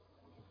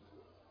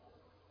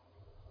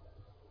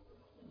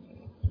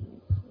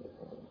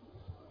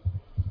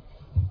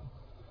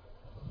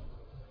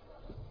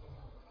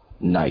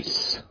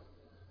 Nice.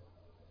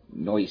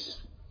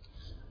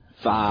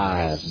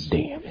 5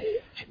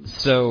 damage.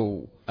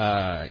 So,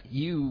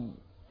 you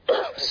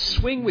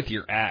swing with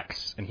your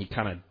axe, and he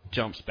kind of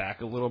jumps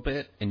back a little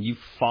bit, and you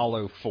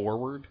follow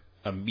forward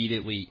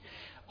immediately,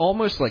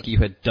 almost like you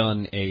had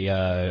done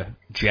a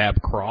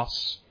jab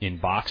cross in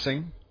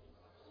boxing,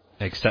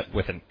 except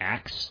with an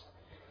axe.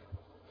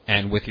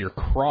 And with your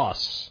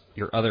cross,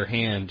 your other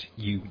hand,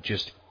 you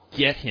just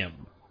get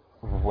him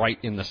right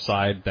in the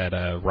side that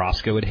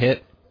Roscoe had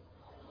hit,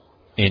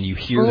 and you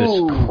hear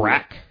this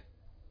crack,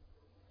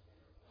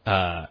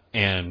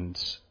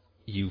 and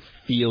you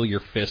feel your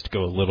fist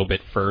go a little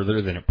bit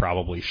further than it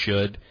probably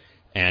should,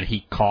 and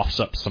he coughs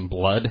up some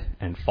blood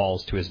and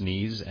falls to his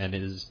knees and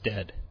is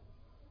dead.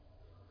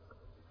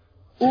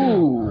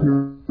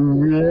 Ooh.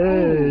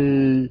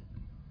 Hooray.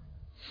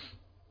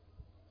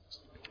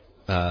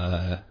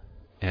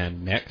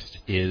 And next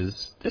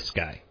is this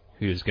guy,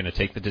 who's going to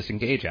take the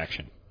disengage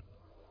action.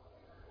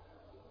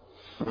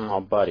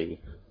 Oh,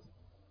 buddy.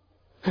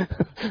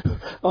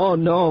 Oh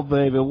no,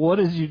 baby, what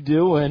is you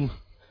doing?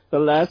 The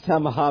last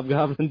time a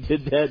hobgoblin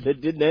did that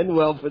didn't end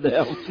well for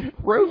them.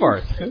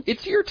 Rovarth,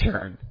 it's your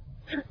turn.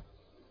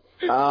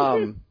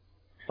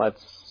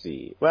 Let's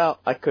see. Well,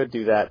 I could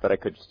do that, but I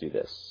could just do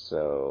this.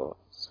 So,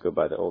 let's go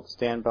by the old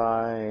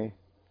standby.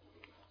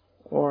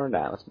 Or,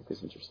 let's make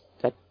this interesting.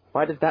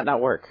 Why did that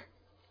not work?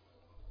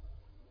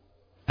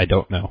 I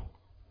don't know.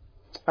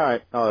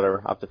 Alright,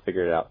 whatever. I'll have to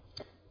figure it out.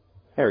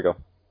 There we go.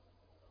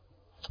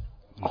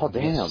 Oh,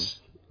 damn.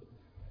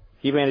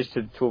 He managed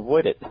to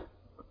avoid it.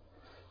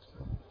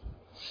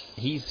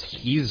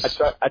 He's.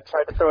 I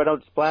tried to throw it out,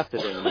 just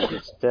blasted him, and he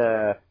just,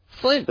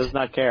 Flint. does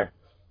not care.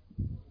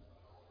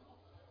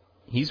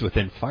 He's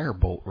within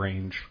firebolt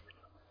range.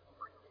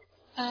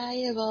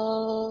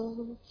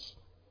 Fireball.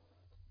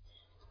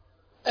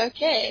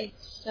 Okay,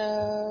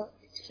 so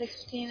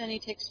 16, and he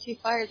takes 2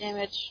 fire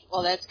damage.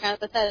 Well, that's kind of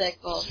pathetic.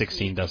 Well,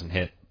 16 doesn't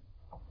hit.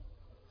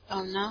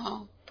 Oh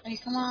no. Hey,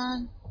 come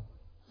on.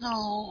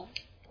 No.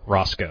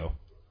 Roscoe.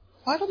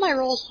 Why do my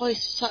rolls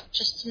always suck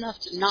just enough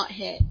to not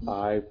hit?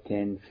 5,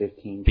 10,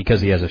 15. Because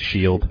he has a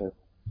shield.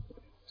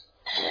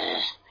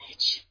 I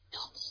hate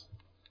shields.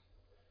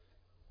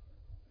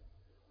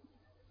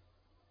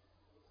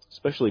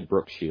 Especially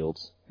Brooke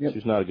Shields. Yep.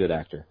 She's not a good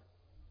actor.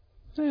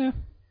 I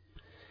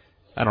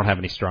don't have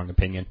any strong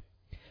opinion.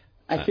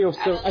 I feel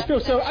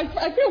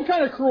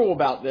kind of cruel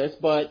about this,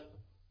 but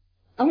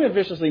I'm going to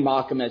viciously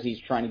mock him as he's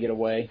trying to get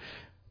away.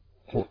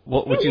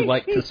 What would you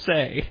like to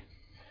say?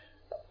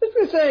 I was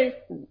going to say,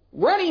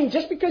 running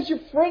just because your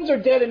friends are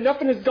dead and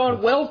nothing has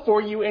gone well for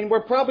you and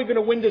we're probably going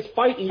to win this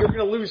fight and you're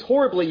going to lose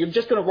horribly, you're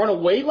just going to run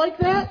away like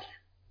that?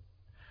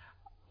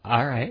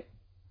 All right.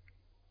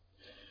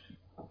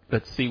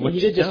 Let's see what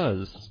she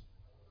does.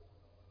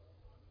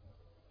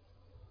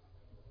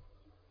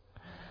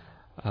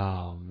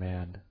 Oh,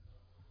 man.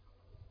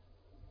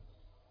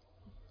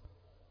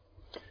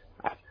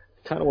 I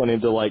kind of want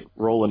him to,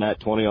 roll a nat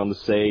 20 on the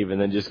save and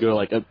then just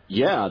go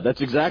yeah, that's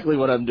exactly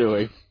what I'm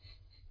doing.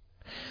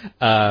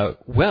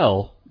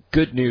 Well,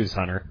 good news,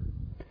 Hunter.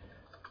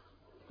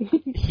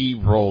 He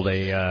rolled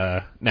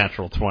a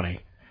natural 20.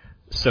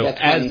 So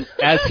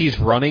as he's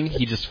running,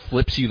 he just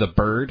flips you the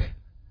bird.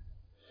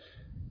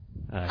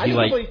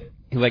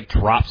 He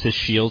drops his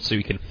shield so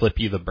he can flip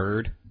you the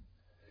bird.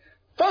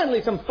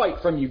 Finally some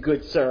fight from you,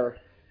 good sir.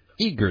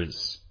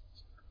 Egers.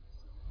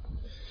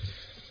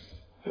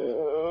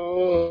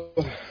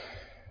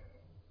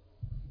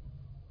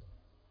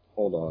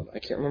 Hold on. I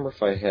can't remember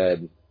if I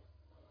had,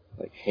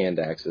 hand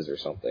axes or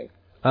something.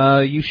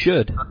 You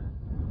should.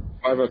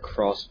 I have a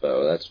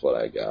crossbow. That's what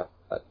I got.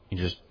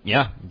 You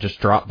just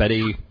drop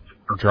Betty,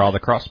 draw the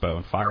crossbow,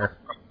 and fire.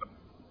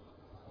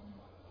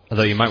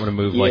 Although you might want to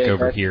move,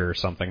 over here or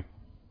something.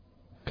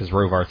 Because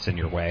Rovarth's in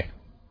your way.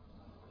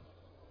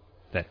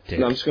 That dick.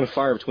 No, I'm just going to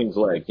fire between his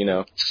legs,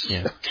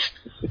 Yeah.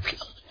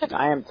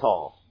 I am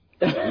tall.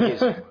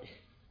 I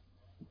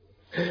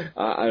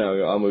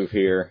know. I'll move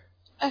here.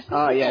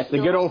 Oh, yeah, it's the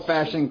good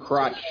old-fashioned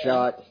crotch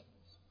shot.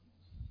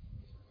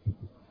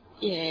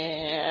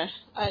 Yeah,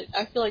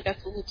 I feel like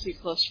that's a little too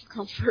close for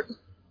comfort.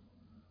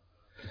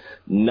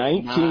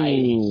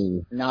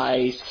 19.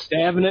 Nice.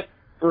 Stabbing at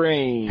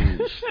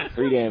range.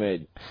 3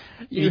 damage.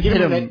 You hit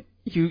him.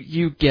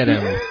 You get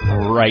him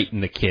right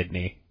in the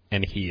kidney,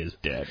 and he is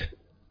dead.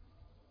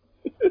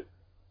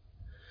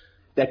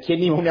 That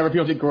kidney will never be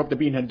able to grow up to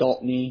be an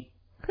adult knee.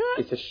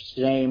 It's a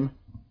shame.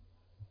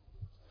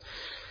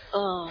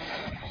 Oh.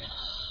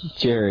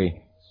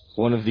 Jerry,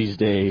 one of these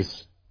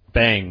days.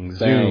 Bang,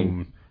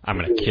 zoom. I'm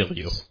going to kill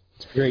you.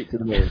 Straight to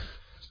the moon.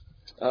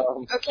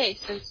 Okay,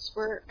 since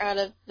we're out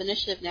of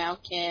initiative now,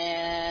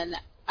 can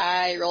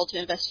I roll to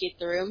investigate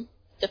the room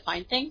to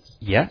find things?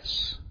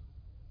 Yes.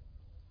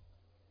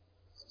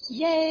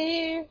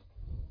 Yay!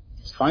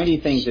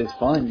 Finding things is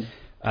fun.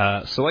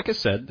 So like I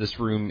said, this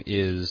room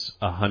is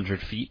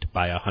 100 feet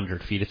by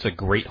 100 feet. It's a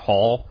great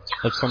hall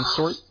of some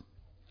sort.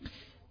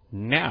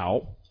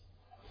 Now,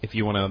 if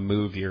you want to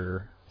move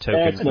your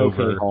token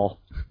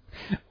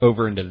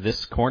over into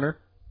this corner.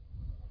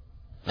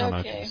 I don't know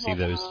if you can see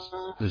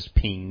those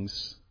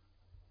pings.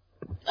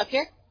 Up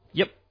here?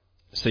 Yep.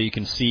 So you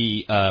can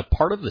see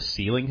part of the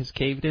ceiling has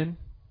caved in.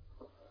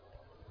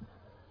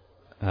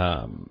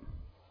 And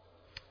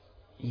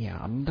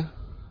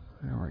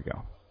there we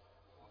go.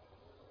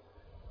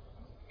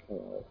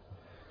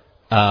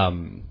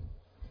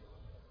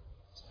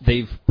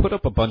 They've put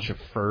up a bunch of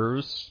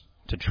furs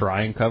to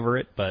try and cover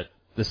it, but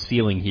the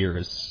ceiling here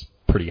is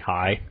pretty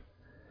high.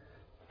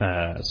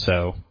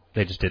 So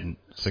they just didn't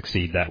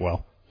succeed that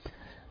well.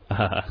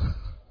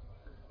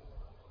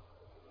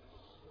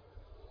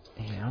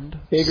 And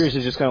Higgers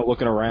is just kind of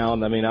looking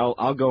around. I mean,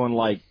 I'll go and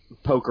like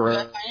poke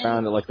around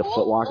at like the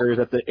foot lockers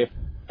at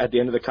the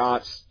end of the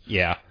cots.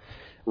 Yeah.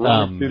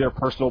 Run through their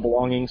personal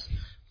belongings.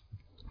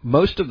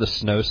 Most of the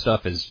snow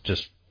stuff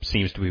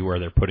seems to be where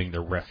they're putting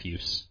their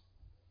refuse.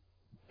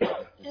 Ew.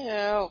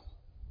 I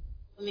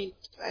mean,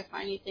 do I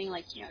find anything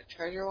like,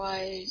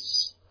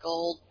 treasure-wise,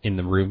 gold? In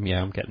the room,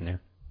 yeah, I'm getting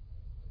there.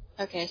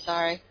 Okay,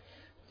 sorry.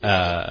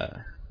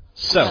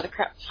 So, Another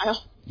crap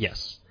pile.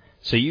 yes.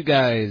 So you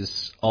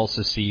guys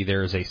also see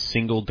there's a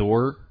single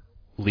door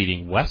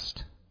leading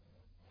west,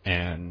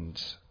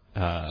 and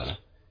kind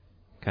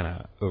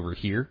of over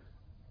here,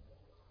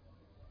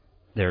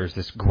 there's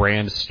this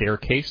grand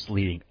staircase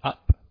leading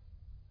up.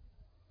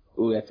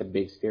 Ooh, that's a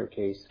big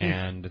staircase.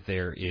 And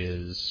there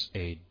is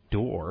a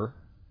door,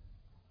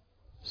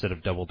 set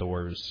of double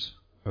doors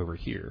over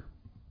here.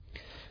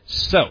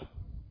 So,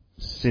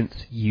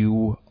 since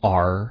you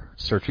are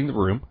searching the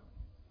room,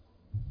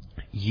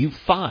 you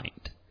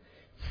find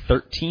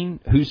 13...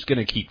 Who's going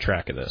to keep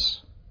track of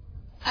this?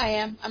 I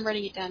am. I'm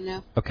writing it down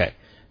now. Okay.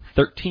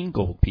 13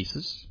 gold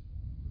pieces,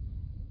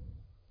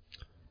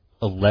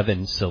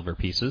 11 silver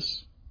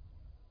pieces,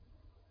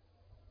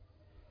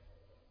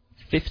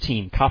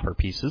 15 copper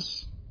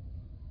pieces,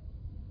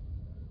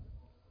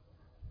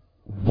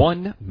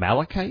 1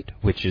 malachite,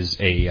 which is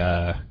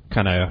a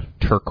kind of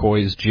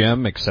turquoise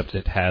gem, except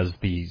it has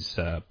these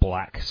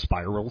black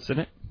spirals in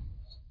it.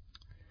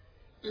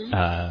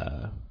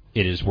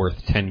 It is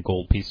worth 10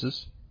 gold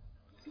pieces.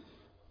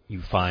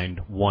 You find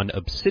 1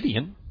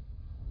 obsidian,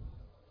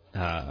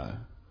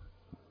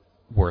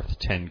 worth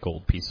 10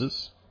 gold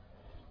pieces.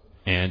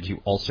 And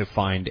you also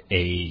find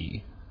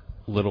a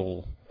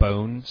little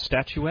bone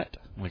statuette,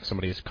 like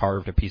somebody has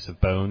carved a piece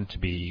of bone to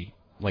be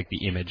like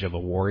the image of a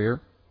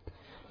warrior.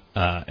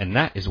 And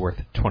that is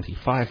worth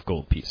 25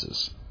 gold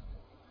pieces.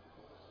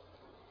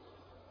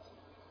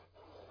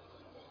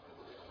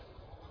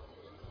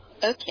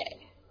 Okay.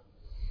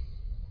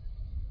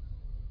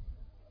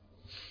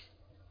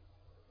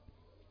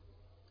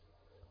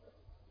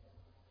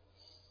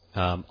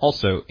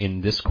 Also,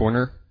 in this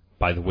corner,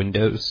 by the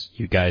windows,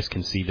 you guys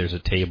can see there's a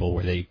table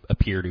where they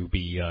appear to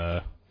be,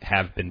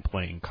 have been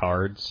playing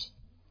cards.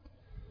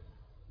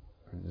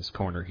 In this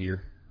corner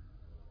here.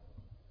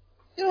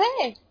 Oh,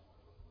 hey.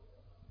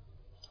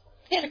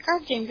 He had a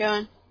card game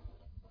going.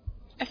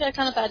 I feel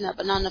kind of bad enough,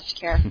 but not enough to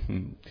care.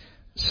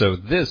 So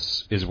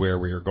this is where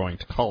we are going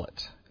to call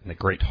it, in the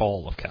Great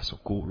Hall of Castle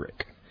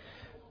Gulrick.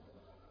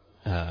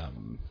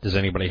 Does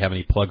anybody have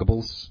any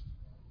pluggables?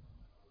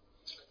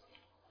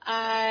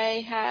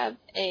 I have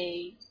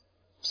a...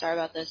 Sorry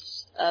about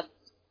this.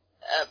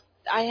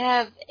 I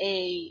have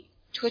a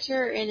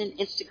Twitter and an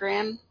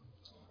Instagram.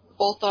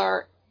 Both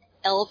are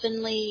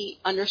Elvenly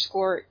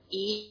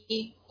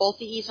 _E. Both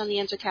the E's on the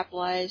ends are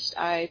capitalized.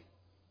 I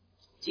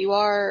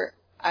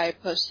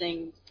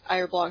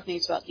blog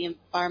things about the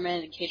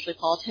environment and occasionally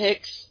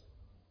politics.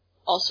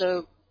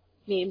 Also,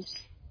 memes.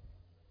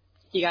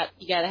 You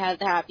gotta have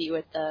the happy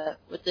with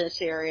the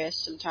serious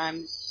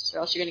sometimes, or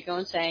else you're gonna go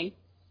insane.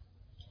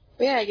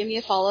 But yeah, give me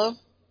a follow.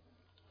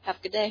 Have a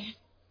good day.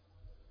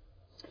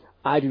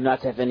 I do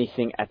not have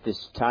anything at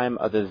this time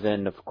other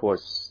than, of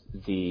course,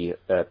 the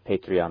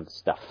Patreon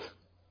stuff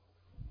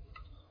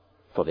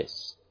for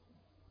this.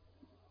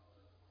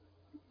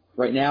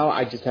 Right now,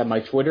 I just have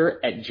my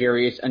Twitter at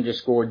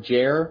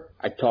Jarius_Jer.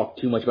 I talk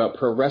too much about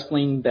pro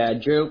wrestling,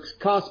 bad jokes,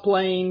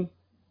 cosplaying,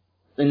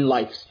 and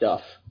life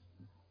stuff.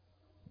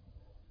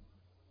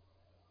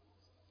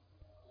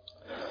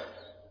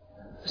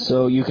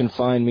 So you can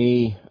find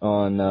me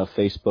on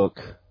Facebook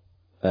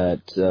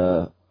at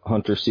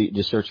Hunter C.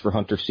 Just search for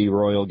Hunter C.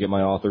 Royal, get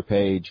my author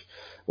page,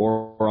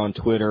 or on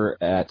Twitter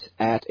at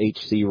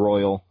HC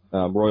Royal.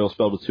 Royal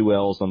spelled with 2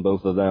 L's on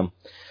both of them.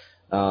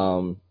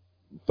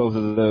 Both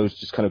of those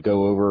just kind of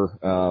go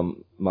over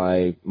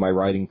my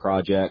writing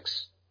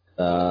projects.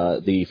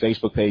 The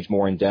Facebook page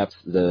more in depth.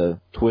 The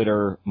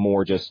Twitter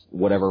more just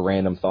whatever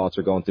random thoughts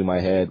are going through my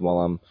head while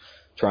I'm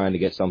trying to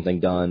get something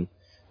done,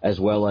 as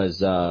well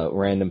as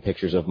random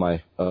pictures of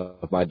my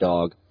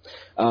dog.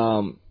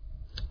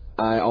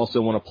 I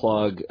also want to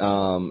plug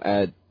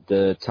at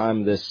the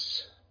time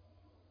this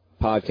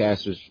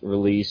podcast was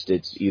released,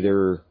 it's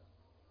either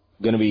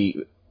going to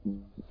be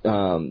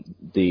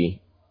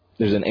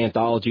there's an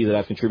anthology that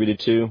I've contributed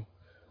to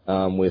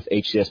with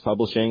HCS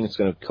Publishing. It's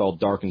going to be called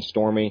Dark and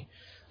Stormy,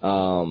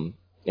 and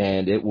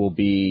it will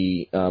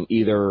be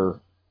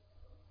either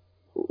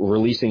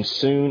releasing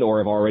soon or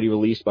have already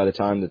released by the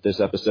time that this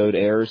episode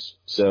airs.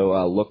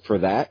 So look for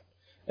that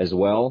as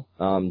well.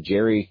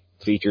 Jerry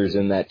features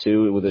in that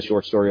too with a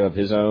short story of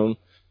his own,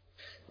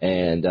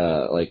 and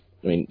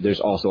there's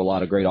also a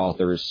lot of great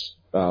authors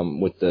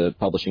with the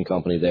publishing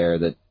company there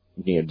that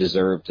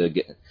deserve to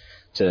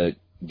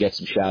get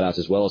some shout outs,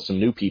 as well as some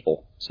new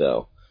people.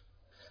 So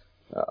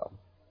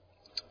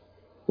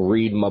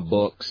read my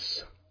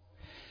books.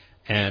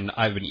 And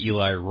I've been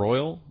Eli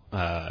Royal.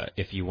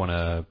 If you want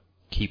to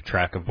keep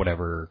track of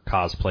whatever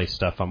cosplay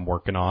stuff I'm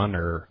working on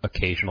or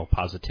occasional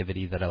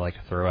positivity that I like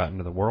to throw out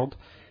into the world,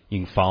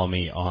 you can follow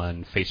me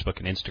on Facebook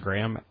and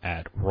Instagram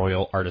at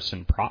Royal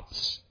Artisan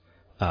Props,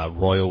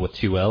 Royal with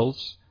 2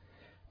 L's.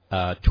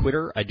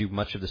 Twitter, I do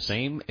much of the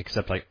same,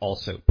 except I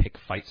also pick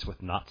fights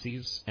with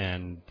Nazis,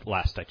 and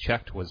last I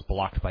checked was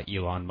blocked by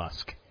Elon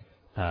Musk.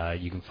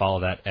 You can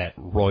follow that at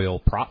Royal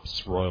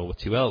Props, Royal with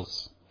 2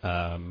 L's.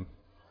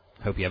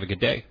 Hope you have a good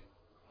day.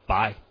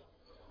 Bye.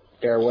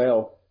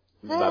 Farewell.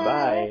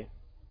 Bye-bye.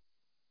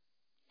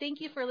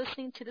 Thank you for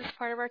listening to this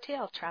part of our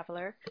tale,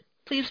 traveler.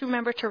 Please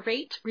remember to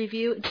rate,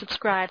 review, and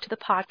subscribe to the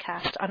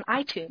podcast on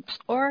iTunes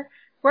or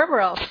wherever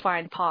else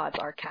fine pods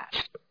are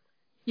cached.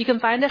 You can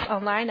find us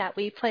online at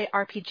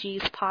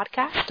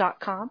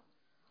WePlayRPGspodcast.com,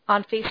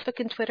 on Facebook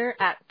and Twitter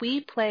at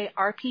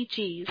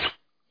WePlayRPGs,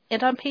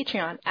 and on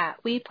Patreon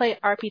at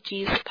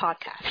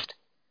WePlayRPGspodcast.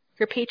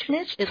 Your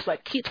patronage is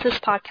what keeps this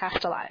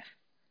podcast alive.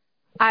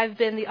 I've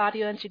been the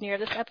audio engineer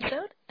of this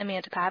episode,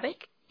 Amanda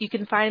Pavic. You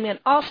can find me on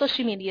all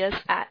social medias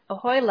at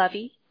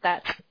AhoyLuvy,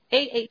 that's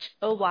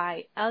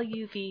AhoyLuvy,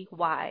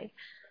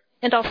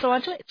 and also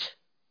on Twitch.